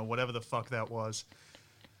of, I don't know, whatever the fuck that was.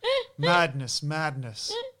 Madness,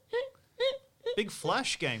 madness. Big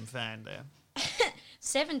Flash game fan there.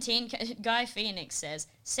 17, Guy Phoenix says,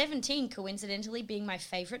 17 coincidentally being my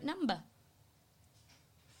favourite number.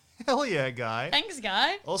 Hell yeah, Guy. Thanks,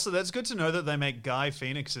 Guy. Also, that's good to know that they make Guy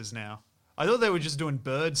Phoenixes now. I thought they were just doing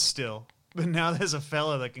birds still. But now there's a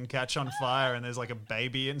fella that can catch on fire and there's like a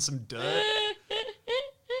baby in some dirt.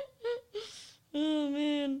 Oh,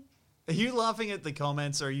 man. Are you laughing at the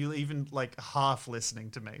comments, or are you even like half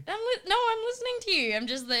listening to me? I'm listening to you. I'm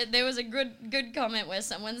just there was a good comment where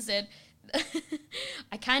someone said,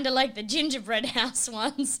 I kind of like the gingerbread house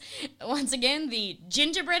ones. Once again, the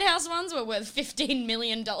gingerbread house ones were worth $15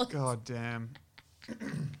 million. God damn.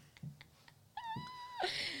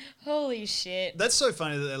 Holy shit. That's so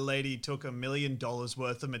funny that a lady took $1 million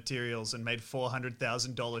worth of materials and made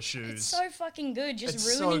 $400,000 shoes. It's so fucking good, just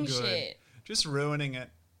It's ruining so good. shit. Just ruining it.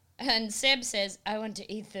 And Seb says, I want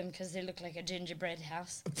to eat them because they look like a gingerbread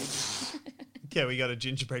house. Yeah, we got a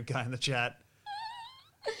gingerbread guy in the chat.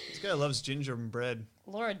 This guy loves gingerbread.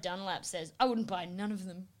 Laura Dunlap says, I wouldn't buy none of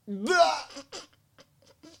them.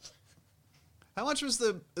 How much was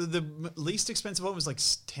the least expensive one? Was like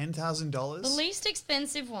 $10,000? The least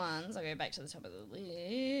expensive ones, I'll go back to the top of the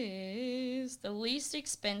list. The least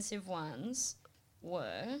expensive ones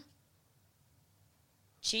were,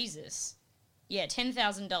 Jesus. Yeah,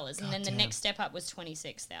 $10,000. And then the next step up was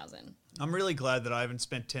 $26,000. I'm really glad that I haven't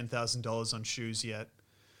spent $10,000 on shoes yet.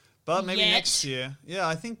 But maybe Yet? next year. Yeah,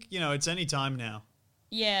 I think, it's any time now.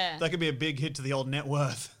 Yeah. That could be a big hit to the old net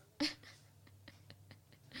worth.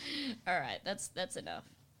 All right, that's enough.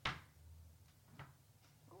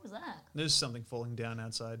 What was that? There's something falling down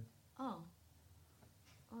outside. Oh,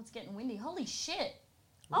 it's getting windy. Holy shit.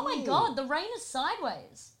 Oh my God, the rain is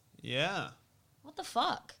sideways. Yeah. What the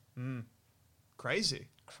fuck? Crazy.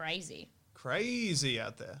 Crazy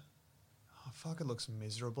out there. Oh, fuck, it looks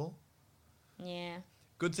miserable. Yeah.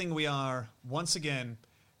 Good thing we are, once again,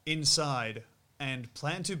 inside and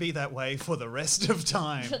plan to be that way for the rest of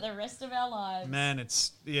time. For the rest of our lives. Man,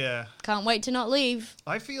 yeah. Can't wait to not leave.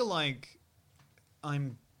 I feel like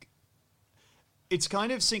it's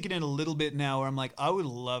kind of sinking in a little bit now where I'm like, I would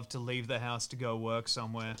love to leave the house to go work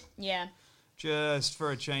somewhere. Yeah. Just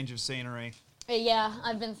for a change of scenery. Yeah,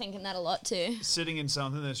 I've been thinking that a lot too. Sitting in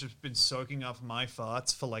something that's just been soaking up my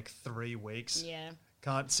farts for like 3 weeks. Yeah.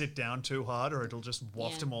 Can't sit down too hard or it'll just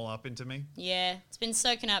waft them all up into me. Yeah, it's been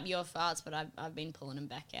soaking up your farts, but I've been pulling them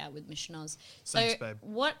back out with my schnoz. So Thanks, babe.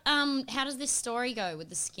 How does this story go with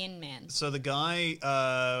the skin man? So the guy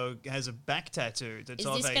has a back tattoo that's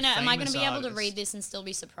of a famous am I gonna be able to artist. read this and still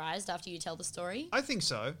be surprised after you tell the story? I think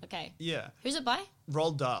so. Okay. Yeah. Who's it by?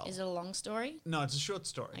 Roald Dahl. Is it a long story? No, it's a short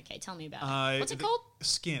story. Okay, tell me about it. What's it called?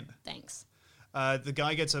 Skin. Thanks. The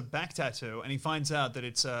guy gets a back tattoo and he finds out that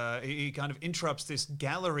it's he kind of interrupts this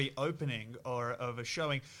gallery opening of a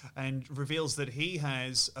showing and reveals that he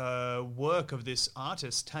has work of this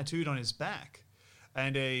artist tattooed on his back,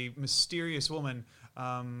 and a mysterious woman,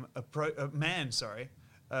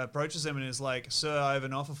 approaches him and is like, "Sir, I have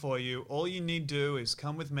an offer for you. All you need to do is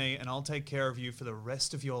come with me and I'll take care of you for the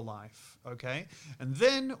rest of your life, okay? And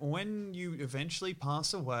then when you eventually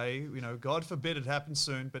pass away, God forbid it happens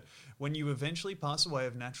soon, but when you eventually pass away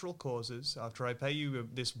of natural causes, after I pay you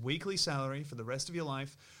this weekly salary for the rest of your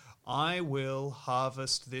life, I will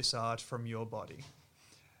harvest this art from your body."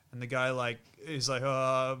 And the guy is like,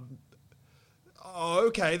 "Oh,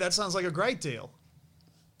 okay, that sounds like a great deal."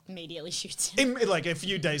 Immediately shoots him. Like a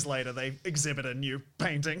few days later, they exhibit a new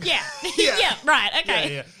painting. Yeah. Yeah, right,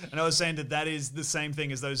 okay. Yeah. And I was saying that is the same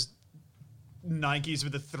thing as those Nikes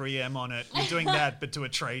with the 3M on it. You're doing that, but to a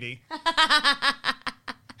tradie.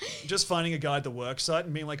 Just finding a guy at the work site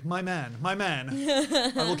and being like, my man,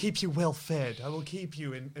 I will keep you well fed. I will keep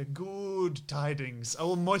you in good tidings. I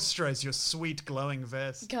will moisturize your sweet glowing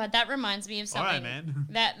vest. God, that reminds me of something. All right, man.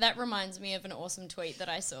 That reminds me of an awesome tweet that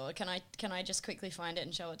I saw. Can I just quickly find it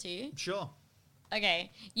and show it to you? Sure.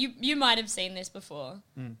 Okay, you might have seen this before,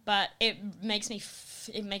 but it makes me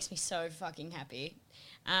so fucking happy.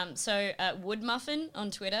 Wood Muffin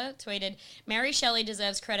on Twitter tweeted, Mary Shelley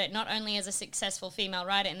deserves credit not only as a successful female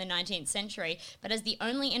writer in the 19th century, but as the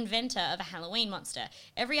only inventor of a Halloween monster.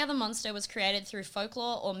 Every other monster was created through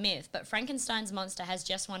folklore or myth, but Frankenstein's monster has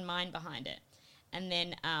just one mind behind it. And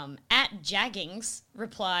then at Jaggings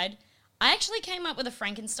replied, I actually came up with a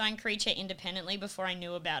Frankenstein creature independently before I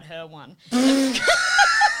knew about her one.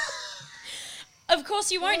 Of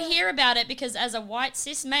course, you won't hear about it because as a white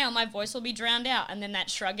cis male, my voice will be drowned out. And then that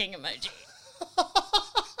shrugging emoji.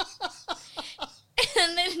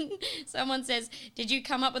 And then someone says, did you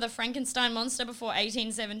come up with a Frankenstein monster before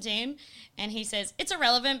 1817? And he says, it's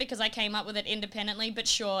irrelevant because I came up with it independently, but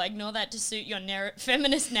sure, ignore that to suit your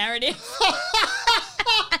feminist narrative.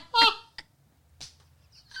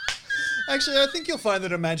 Actually, I think you'll find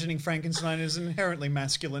that imagining Frankenstein is an inherently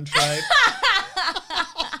masculine trait.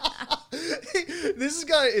 This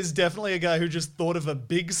guy is definitely a guy who just thought of a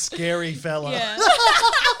big, scary fella. Yeah.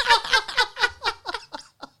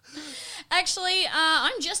 Actually,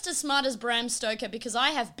 I'm just as smart as Bram Stoker because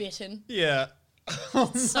I have bitten. Yeah.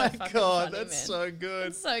 Oh so my fucking god, funny, that's man. so good.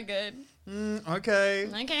 It's so good. Okay.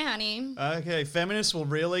 Okay, honey. Okay, feminists will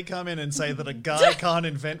really come in and say that a guy can't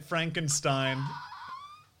invent Frankenstein.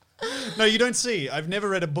 No, you don't see. I've never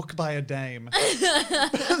read a book by a dame.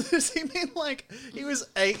 Does he mean like he was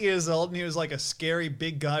 8 years old and he was like a scary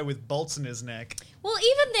big guy with bolts in his neck? Well,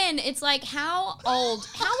 even then, it's like, how old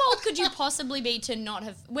could you possibly be to not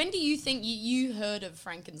have... When do you think you heard of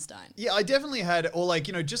Frankenstein? Yeah, I definitely had, or like,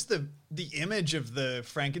 just the image of the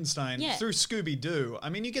Frankenstein Yeah. through Scooby-Doo. I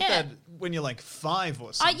mean, you get Yeah. that when you're like 5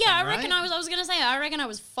 or something, I right? reckon I was going to say, I reckon I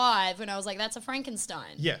was 5 when I was like, that's a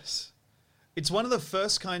Frankenstein. Yes. It's one of the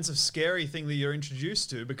first kinds of scary thing that you're introduced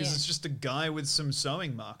to because Yeah. it's just a guy with some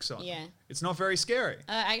sewing marks on. Yeah. It's not very scary.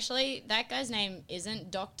 Actually, that guy's name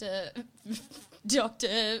isn't Dr.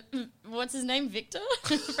 What's his name? Victor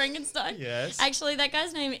Frankenstein? Yes. Actually, that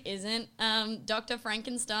guy's name isn't Dr.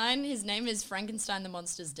 Frankenstein. His name is Frankenstein the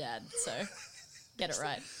Monster's dad. So get it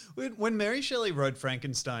right. When Mary Shelley wrote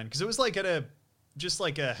Frankenstein, because it was like just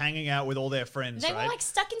like a hanging out with all their friends, They right? were like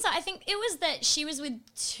stuck inside. I think it was that she was with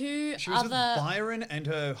two She was other. with Byron and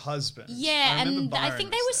her husband. Yeah, I remember and I Byron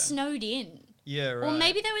think they was were there. snowed in. Yeah, right. Or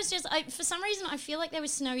maybe there was just, for some reason, I feel like they were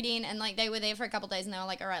snowed in and like they were there for a couple of days and they were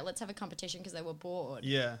like, all right, let's have a competition because they were bored.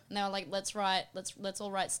 Yeah. And they were like, let's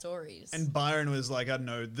all write stories. And Byron was like, I don't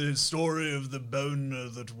know, the story of the boner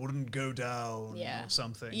that wouldn't go down Yeah. or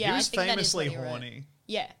something. Yeah, he I was think that is famously what he wrote. horny.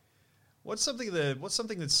 Yeah. What's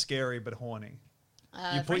something that's scary but horny?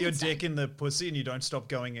 You put your Frankenstein. dick in the pussy and you don't stop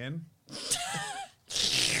going in? It's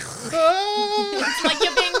like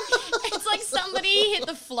it's like somebody hit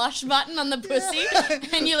the flush button on the pussy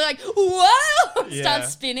and you're like, whoa! Yeah. Start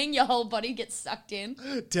spinning, your whole body gets sucked in.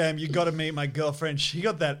 Damn, you gotta meet my girlfriend. She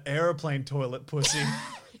got that aeroplane toilet pussy.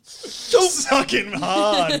 Sucking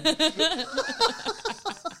hard.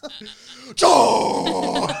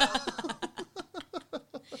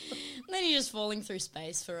 And then you're just falling through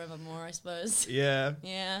space forevermore, I suppose. Yeah,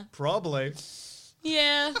 Yeah. probably.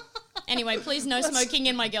 Yeah. Anyway, please no smoking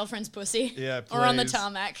in my girlfriend's pussy. Yeah, Or on the please.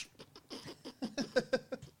 tarmac.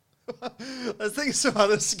 Let's think of some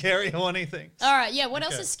other scary, horny things. All right, yeah, what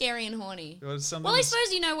else Okay. is scary and horny? What's something Well, I that's-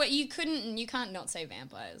 suppose you know what, you can't not say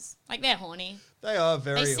vampires. Like, they're horny. They are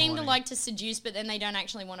very They seem to horny. like to seduce, but then they don't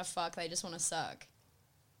actually want to fuck, they just want to suck.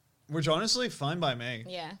 Which honestly, fine by me.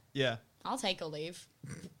 Yeah. Yeah. I'll take or leave.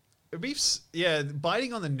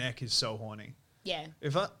 Biting on the neck is so horny. Yeah.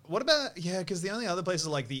 Because the only other places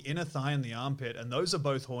are like the inner thigh and the armpit, and those are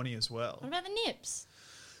both horny as well. What about the nips?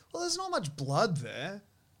 Well, there's not much blood there.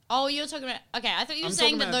 Oh, you're talking about... Okay, I thought you were I'm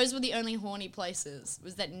saying talking that about- those were the only horny places.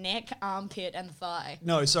 Was that neck, armpit, and thigh?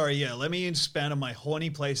 No, sorry, yeah. Let me expand on my horny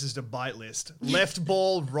places to bite list. Left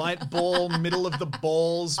ball, right ball, middle of the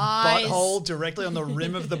balls, Eyes. butthole, directly on the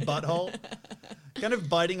rim of the butthole. Kind of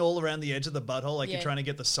biting all around the edge of the butthole like Yeah. you're trying to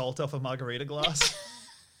get the salt off a margarita glass.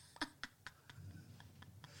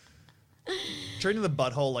 Treating the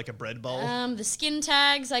butthole like a bread bowl. The skin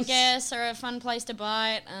tags, I guess, are a fun place to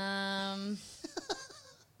bite.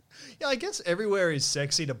 Yeah, I guess everywhere is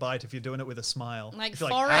sexy to bite if you're doing it with a smile. Like If you're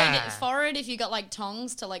forehead, "Ah." forehead. If you got like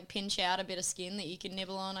tongs to like pinch out a bit of skin that you can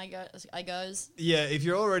nibble on, I goes. Yeah, if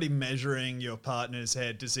you're already measuring your partner's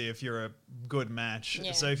head to see if you're a good match.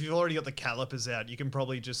 Yeah. So if you've already got the calipers out, you can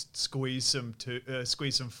probably just squeeze some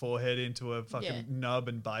forehead into a fucking Yeah. nub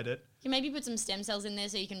and bite it. You can maybe put some stem cells in there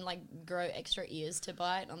so you can like grow extra ears to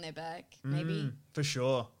bite on their back. Maybe. For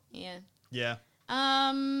sure. Yeah. Yeah.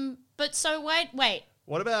 But so wait.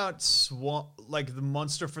 What about like the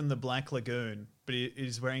monster from the Black Lagoon, but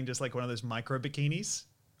he's wearing just like one of those micro bikinis?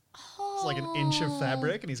 It's like an inch of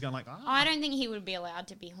fabric, and he's going like, oh, I don't think he would be allowed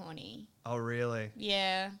to be horny. oh really?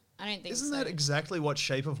 Yeah, I don't think Isn't so. that exactly what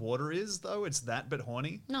Shape of Water is, though? It's that, but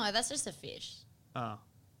horny? No, that's just a fish. Oh.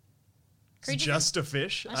 It's Creature- just a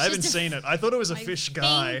fish? That's I haven't just a seen it. I thought it was a fish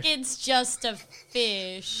guy. I think it's just a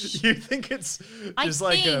fish. You think it's just I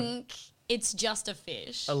like think it's just a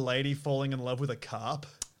fish. a lady falling in love with a carp?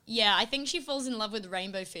 Yeah, I think she falls in love with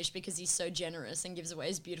rainbow fish because he's so generous and gives away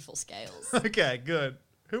his beautiful scales. Okay, good.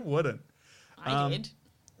 Who wouldn't? I did.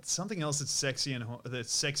 Something else that's sexy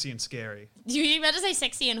and scary. You about to say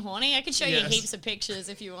sexy and horny? I could show Yes. you heaps of pictures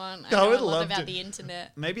if you want. I know would a lot love about to. the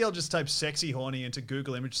internet. Maybe I'll just type sexy horny into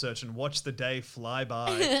Google image search and watch the day fly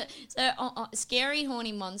by. So scary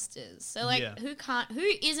horny monsters. So like Yeah. who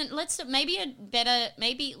isn't let's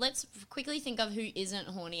quickly think of who isn't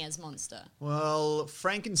horny as monster. Well,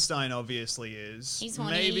 Frankenstein obviously is. He's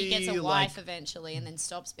horny, Maybe he gets a like wife eventually and then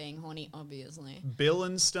stops being horny, obviously.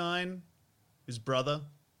 Billenstein, his brother.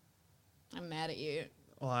 I'm mad at you.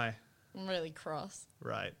 Why? I'm really cross.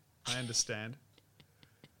 Right. I understand.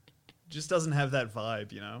 Just doesn't have that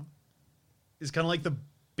vibe, you know? is kind of like the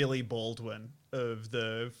Billy Baldwin of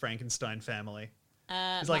the Frankenstein family.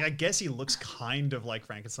 It's like, I guess he looks kind of like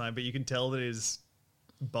Frankenstein, but you can tell that his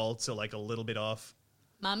bolts are like a little bit off.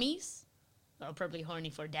 Mummies? They're probably horny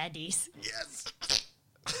for daddies. Yes.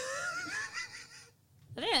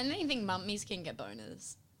 I don't think mummies can get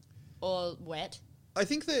boners. Or wet. I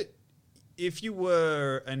think that if you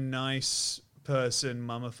were a nice person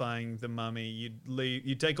mummifying the mummy,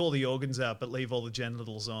 you'd take all the organs out but leave all the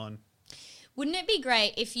genitals on. Wouldn't it be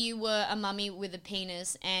great if you were a mummy with a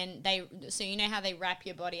penis and so you know how they wrap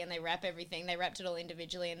your body and they wrap everything, they wrapped it all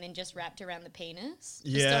individually and then just wrapped around the penis?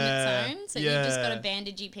 Just on its own? So you've just got a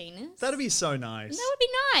bandagey penis? That'd be so nice. That would be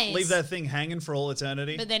nice. Leave that thing hanging for all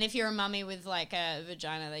eternity. But then if you're a mummy with like a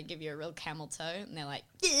vagina, they give you a real camel toe and they're like,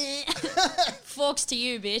 forks to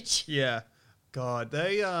you, bitch. Yeah. God,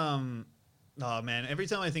 they, oh man, every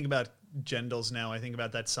time I think about genitals now, I think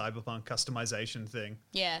about that cyberpunk customization thing.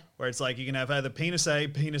 Yeah. Where it's like you can have either penis A,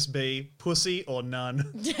 penis B, pussy, or none.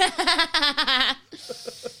 You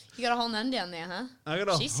got a whole nun down there, huh? I got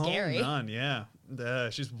a She's whole scary. nun, yeah.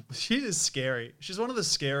 She is scary. She's one of the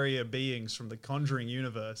scarier beings from the Conjuring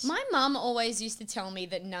universe. My mum always used to tell me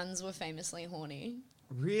that nuns were famously horny.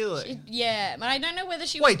 Really? Yeah, but I don't know whether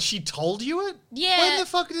she Wait, she told you it? Yeah. When the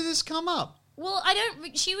fuck did this come up? Well,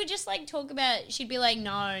 she would just like talk about, she'd be like,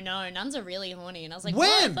 no, nuns are really horny. And I was like, When?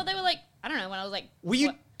 what? I thought they were like, I don't know, when I was like, Were you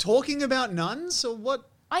what? talking about nuns or what?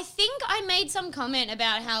 I think I made some comment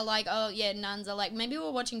about how like, oh yeah, nuns are like, maybe we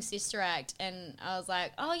were watching Sister Act and I was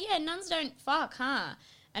like, oh yeah, nuns don't fuck, huh?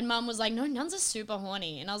 And Mum was like, no, nuns are super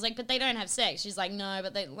horny. And I was like, but they don't have sex. She's like, no,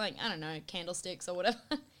 but they like, I don't know, candlesticks or whatever.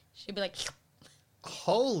 She'd be like,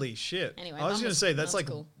 Holy shit. Anyway, I was Mum going to was- say, that's Mum's like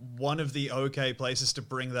cool. one of the okay places to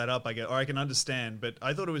bring that up, I guess. Or I can understand, but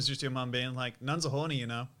I thought it was just your mum being like, nuns are horny, you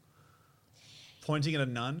know? Pointing at a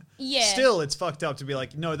nun. Yeah. Still, it's fucked up to be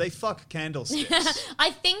like, no, they fuck candlesticks.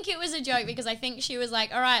 I think it was a joke because I think she was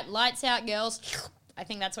like, all right, lights out, girls. I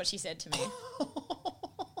think that's what she said to me.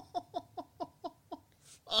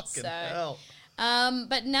 Fucking So, hell.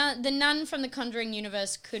 But now the nun from the Conjuring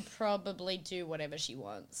universe could probably do whatever she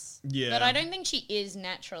wants. Yeah. But I don't think she is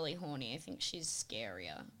naturally horny. I think she's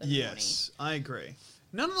scarier than Yes, I agree.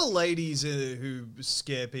 None of the ladies who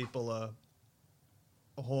scare people are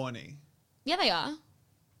horny. horny. Yeah, they are.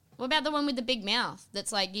 What about the one with the big mouth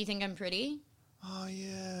that's like, do you think I'm pretty? Oh,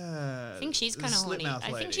 yeah. I think she's The kind of horny. slit-mouth I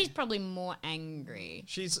think lady. she's probably more angry.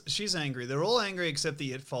 She's angry. They're all angry except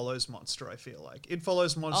the It Follows monster, I feel like. It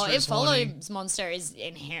Follows monster Oh, is It horny. Follows monster is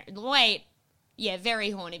inherent. Wait. Yeah, very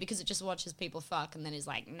horny because it just watches people fuck and then is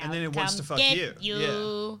like, now And then it wants to fuck get you.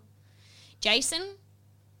 you. Jason?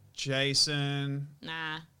 Jason.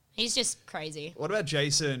 Nah. He's just crazy. What about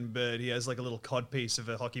Jason, but he has like a little codpiece of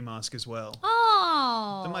a hockey mask as well?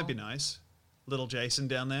 Oh. That might be nice. Little Jason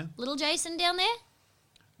down there. Little Jason down there?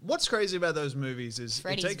 What's crazy about those movies is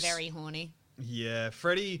Freddy's it takes, very horny. Yeah,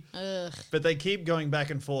 Freddy. Ugh. But they keep going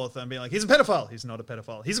back and forth and being like, he's a pedophile. He's not a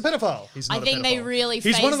pedophile. He's a pedophile. He's not I a pedophile. think they really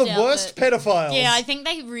He's one of phased the out worst the- pedophiles. Yeah, I think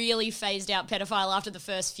they really phased out pedophile after the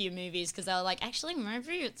first few movies because they were like, actually,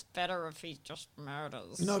 maybe it's better if he just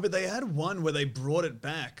murders. No, but they had one where they brought it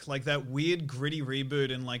back, like that weird gritty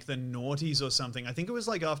reboot in like the noughties or something. I think it was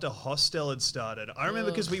like after Hostel had started. I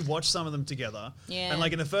remember because we watched some of them together. Yeah. And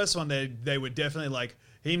like in the first one, they were definitely like,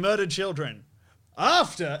 he murdered children.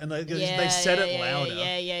 After, and they said it louder.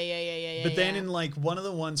 Yeah. But then in like one of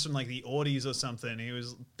the ones from like the Audis or something,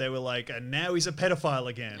 they were like, and now he's a pedophile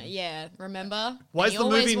again. Yeah, remember? Why is He the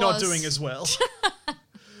always movie not was. doing as well?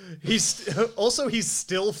 He's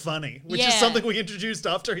still funny, which is Yeah. something we introduced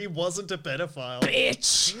after he wasn't a pedophile.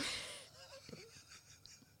 Bitch.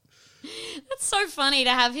 That's so funny to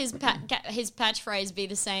have his catchphrase be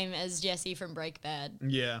the same as Jesse from Break Bad.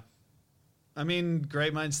 Yeah. I mean,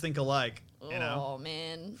 great minds think alike, you know? Oh,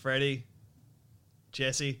 man. Freddy,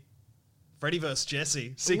 Jesse. Freddy vs.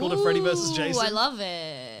 Jesse. Sequel to Freddy vs. Ooh, Jason. I love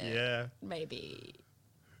it. Yeah. Maybe.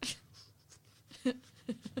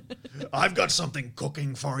 I've got something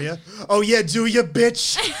cooking for you. Oh, yeah, do you,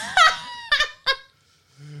 bitch?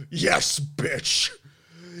 Yes, bitch.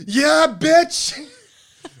 Yeah, bitch.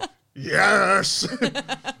 Yes.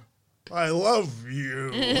 I love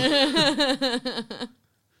you.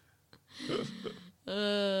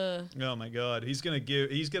 Oh my god, he's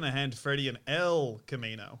gonna hand Freddy an El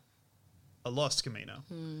Camino, a lost Camino.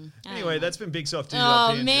 Anyway, that's been Big Soft.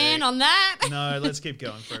 Oh, man, on that? No, let's keep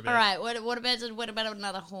going for a bit. All right, what about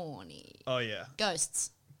another horny? Oh yeah,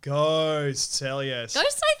 Ghosts. ghosts. Hell yes.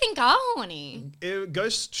 Ghosts, I think, are horny.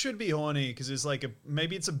 Ghosts should be horny because it's like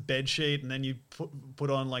maybe it's a bed sheet and then you put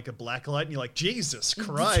on like a black light and you're like, Jesus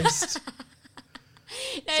Christ.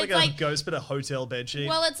 It's like a ghost, but a hotel bedsheet.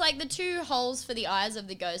 Well, it's like the 2 holes for the eyes of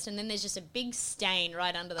the ghost, and then there's just a big stain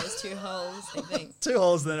right under those 2 holes, I think. 2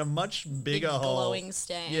 holes, then a much bigger big hole. glowing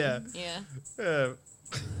stain. Yeah.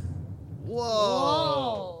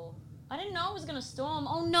 Whoa. I didn't know it was going to storm.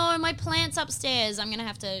 Oh, no, my plant's upstairs. I'm going to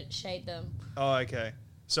have to shade them. Oh, okay.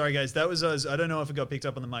 Sorry, guys. That was us. I don't know if it got picked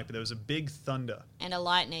up on the mic, but there was a big thunder. And a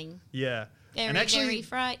lightning. Yeah. Very, and actually, very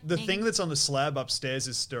frightening. the thing that's on the slab upstairs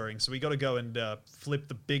is stirring, so we got to go and flip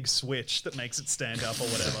the big switch that makes it stand up or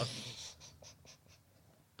whatever.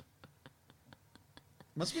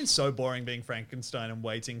 Must have been so boring being Frankenstein and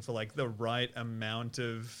waiting for like the right amount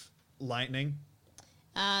of lightning.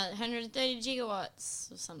 130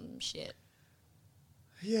 gigawatts or some shit.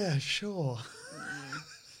 Yeah, sure.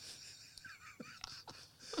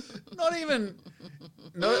 Not even...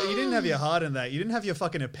 No, you didn't have your heart in that. You didn't have your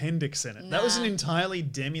fucking appendix in it. That was an entirely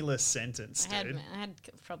demiless sentence, dude. I had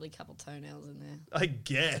probably a couple toenails in there. I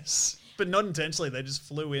guess. But not intentionally. They just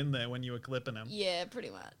flew in there when you were clipping them. Yeah, pretty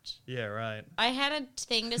much. Yeah, right. I had a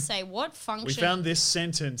thing to say. What function... We found this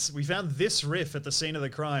sentence. We found this riff at the scene of the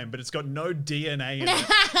crime, but it's got no DNA in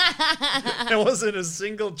it. There wasn't a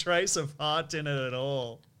single trace of heart in it at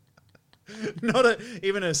all. Not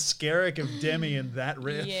even a skerrick of Demi in that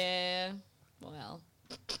riff. Yeah. Well...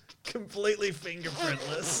 Completely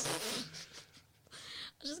fingerprintless.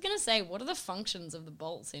 I was just going to say, what are the functions of the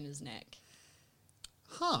bolts in his neck?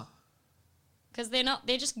 Huh. Because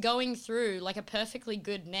they're just going through like a perfectly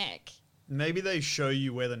good neck. Maybe they show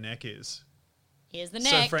you where the neck is. Here's the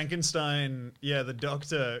neck. So Frankenstein, the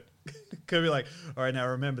doctor could be like, all right, now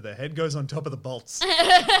remember, the head goes on top of the bolts.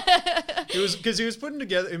 Because he was putting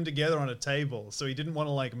him together on a table, so he didn't want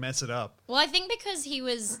to like mess it up. Well, I think because he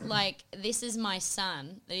was like, this is my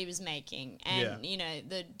son that he was making. And, you know,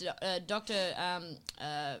 the Dr.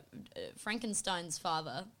 Frankenstein's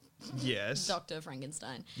father... Yes. Dr.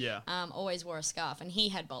 Frankenstein. Yeah. Always wore a scarf, and he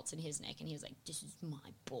had bolts in his neck, and he was like, "This is my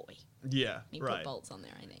boy." Yeah. And he put bolts on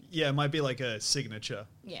there, I think. Yeah, it might be like a signature.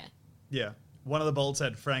 Yeah. Yeah. One of the bolts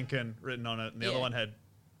had Franken written on it, and the other one had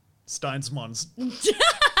Steinsmons.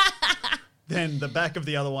 Then the back of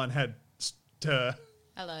the other one had Stir.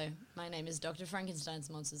 Hello, my name is Dr. Frankenstein's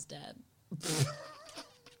monster's dad.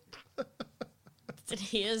 And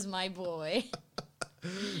here's my boy.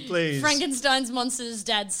 Please. Frankenstein's monster's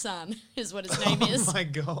dad's son is what his name is. Oh my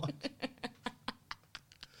god.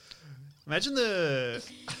 Imagine the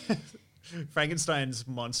Frankenstein's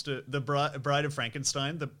monster, the bride of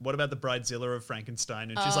Frankenstein. What about the bridezilla of Frankenstein?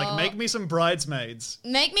 And she's like, make me some bridesmaids.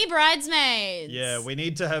 Make me bridesmaids. Yeah, we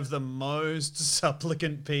need to have the most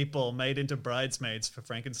supplicant people made into bridesmaids for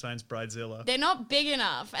Frankenstein's bridezilla. They're not big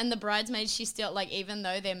enough. And the bridesmaids, she still, like, even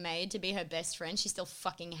though they're made to be her best friend, she still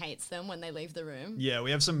fucking hates them when they leave the room. Yeah,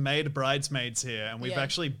 we have some maid bridesmaids here, and we've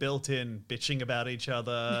actually built in bitching about each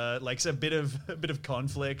other, like a bit of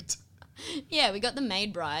conflict. Yeah, we got the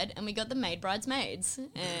maid bride and we got the maid bridesmaids.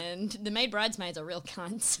 And the maid bridesmaids are real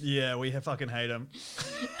cunts. Yeah, we fucking hate them.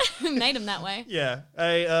 Made them that way. Yeah.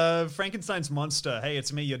 Hey, Frankenstein's monster. Hey,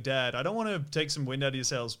 it's me, your dad. I don't want to take some wind out of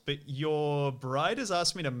yourselves, but your bride has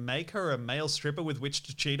asked me to make her a male stripper with which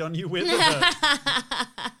to cheat on you with.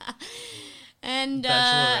 And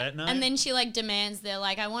Bachelorette night? and then she like demands, they're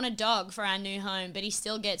like, I want a dog for our new home, but he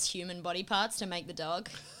still gets human body parts to make the dog.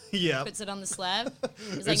 Yeah. Puts it on the slab.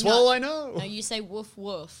 He's It's like, all I know. No, you say woof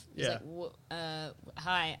woof. He's Yeah. like,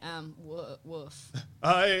 hi, woof.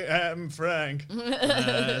 I am Frank.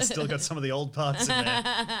 Still got some of the old parts in there.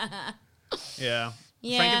 Yeah.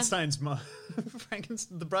 Yeah. Frankenstein's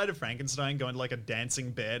the bride of Frankenstein going to like a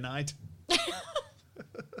dancing bear night.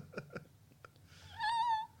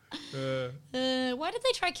 Why did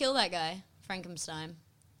they try kill that guy, Frankenstein?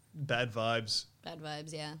 Bad vibes. Bad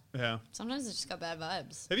vibes, yeah. Yeah. Sometimes it's just got bad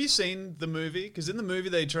vibes. Have you seen the movie? Because in the movie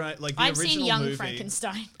they try like the I've original seen Young movie.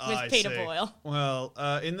 Frankenstein with I Peter see. Boyle. Well,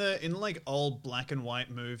 in like old black and white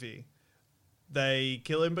movie, they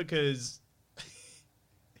kill him because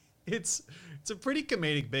it's a pretty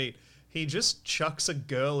comedic beat. He just chucks a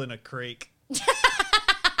girl in a creek.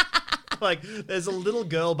 Like there's a little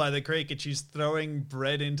girl by the creek and she's throwing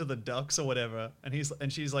bread into the ducks or whatever,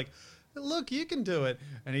 and she's like, look, you can do it.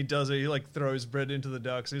 And he does it. He like throws bread into the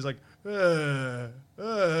ducks. And he's like, and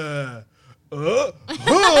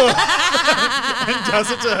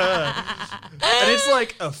does it to her. And it's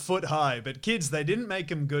like a foot high. But kids, they didn't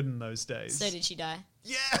make him good in those days. So did she die?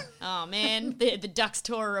 Yeah. Oh man, the ducks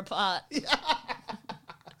tore her apart.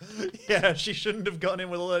 Yeah, she shouldn't have gone in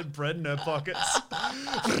with all that bread in her pockets.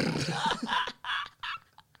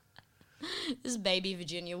 This baby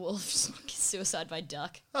Virginia Woolf suicide by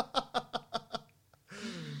duck.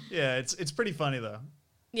 Yeah, it's pretty funny though.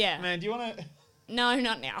 Yeah. Man, do you want to... No,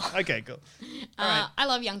 not now. Okay, cool. All right. I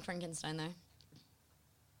love Young Frankenstein, though.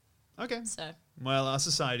 Okay. So, Well, our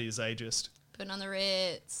society is ageist. putting on the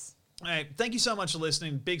Ritz. All right. Thank you so much for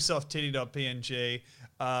listening.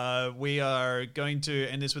 BigSoftTitty.png. We are going to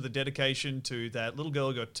end this with a dedication to that little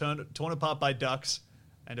girl who got torn apart by ducks,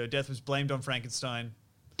 and her death was blamed on Frankenstein.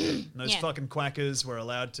 And those fucking quackers were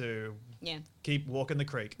allowed to keep walking the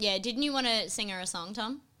creek. Yeah, didn't you want to sing her a song,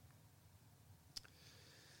 Tom?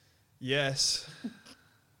 Yes.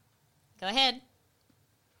 Go ahead.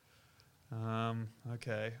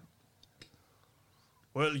 Okay.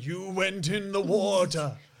 Well, you went in the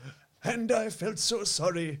water, and I felt so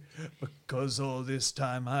sorry, because all this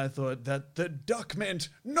time I thought that the duck meant,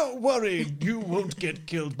 no worry, you won't get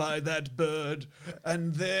killed by that bird.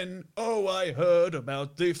 And then, I heard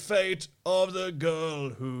about the fate of the girl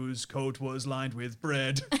whose coat was lined with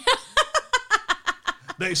bread.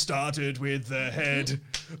 They started with the head,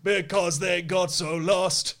 because they got so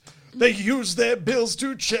lost. They used their bills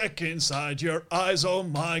to check inside your eyes. Oh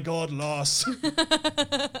my God, loss.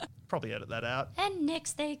 Probably edit that out. And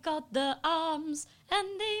next they got the arms, and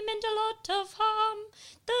they meant a lot of harm.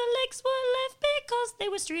 The legs were left because they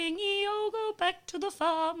were stringy. Oh, go back to the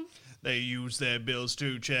farm. They used their bills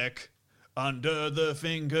to check under the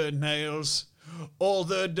fingernails. All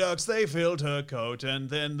the ducks, they filled her coat, and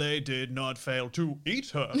then they did not fail to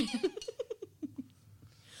eat her.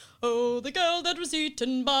 Oh, the girl that was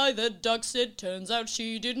eaten by the ducks, it turns out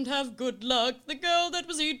she didn't have good luck. The girl that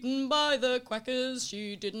was eaten by the quackers,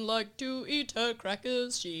 she didn't like to eat her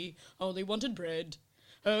crackers. She only wanted bread.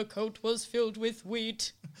 Her coat was filled with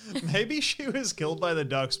wheat. Maybe she was killed by the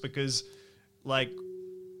ducks because, like,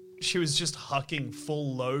 she was just hucking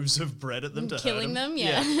full loaves of bread at them to Killing hurt them,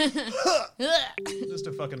 yeah. Just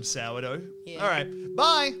a fucking sourdough. Yeah. All right,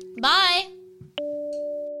 bye. Bye.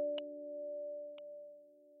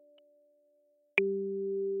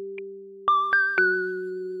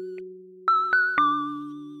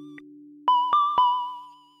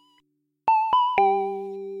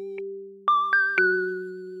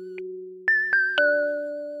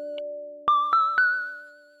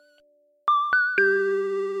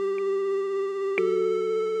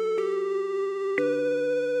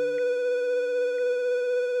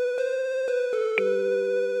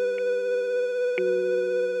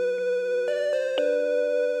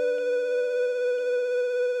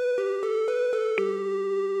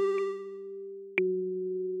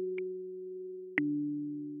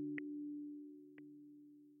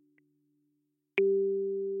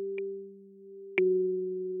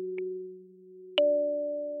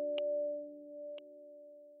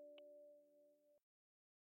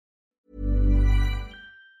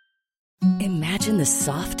 Imagine the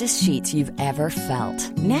softest sheets you've ever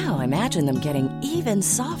felt. Now imagine them getting even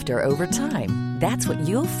softer over time. That's what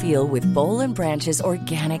you'll feel with Boll & Branch's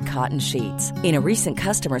organic cotton sheets. In a recent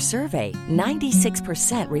customer survey,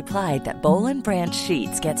 96% replied that Boll & Branch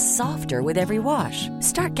sheets get softer with every wash.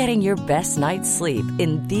 Start getting your best night's sleep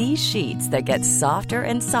in these sheets that get softer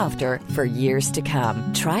and softer for years to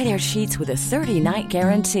come. Try their sheets with a 30-night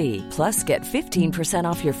guarantee. Plus, get 15%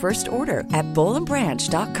 off your first order at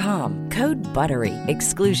bollandbranch.com. Code BUTTERY.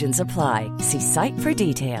 Exclusions apply. See site for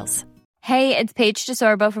details. Hey, it's Paige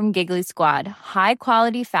DeSorbo from Giggly Squad. High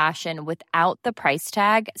quality fashion without the price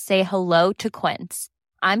tag. Say hello to Quince.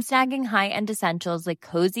 I'm snagging high-end essentials like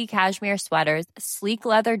cozy cashmere sweaters, sleek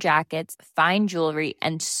leather jackets, fine jewelry,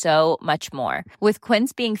 and so much more. With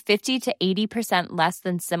Quince being 50 to 80% less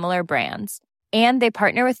than similar brands. And they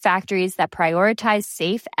partner with factories that prioritize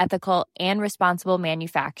safe, ethical, and responsible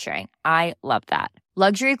manufacturing. I love that.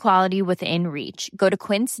 Luxury quality within reach. Go to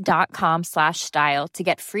quince.com/style to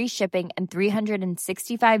get free shipping and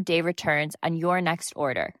 365-day returns on your next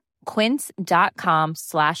order.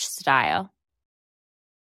 Quince.com/style.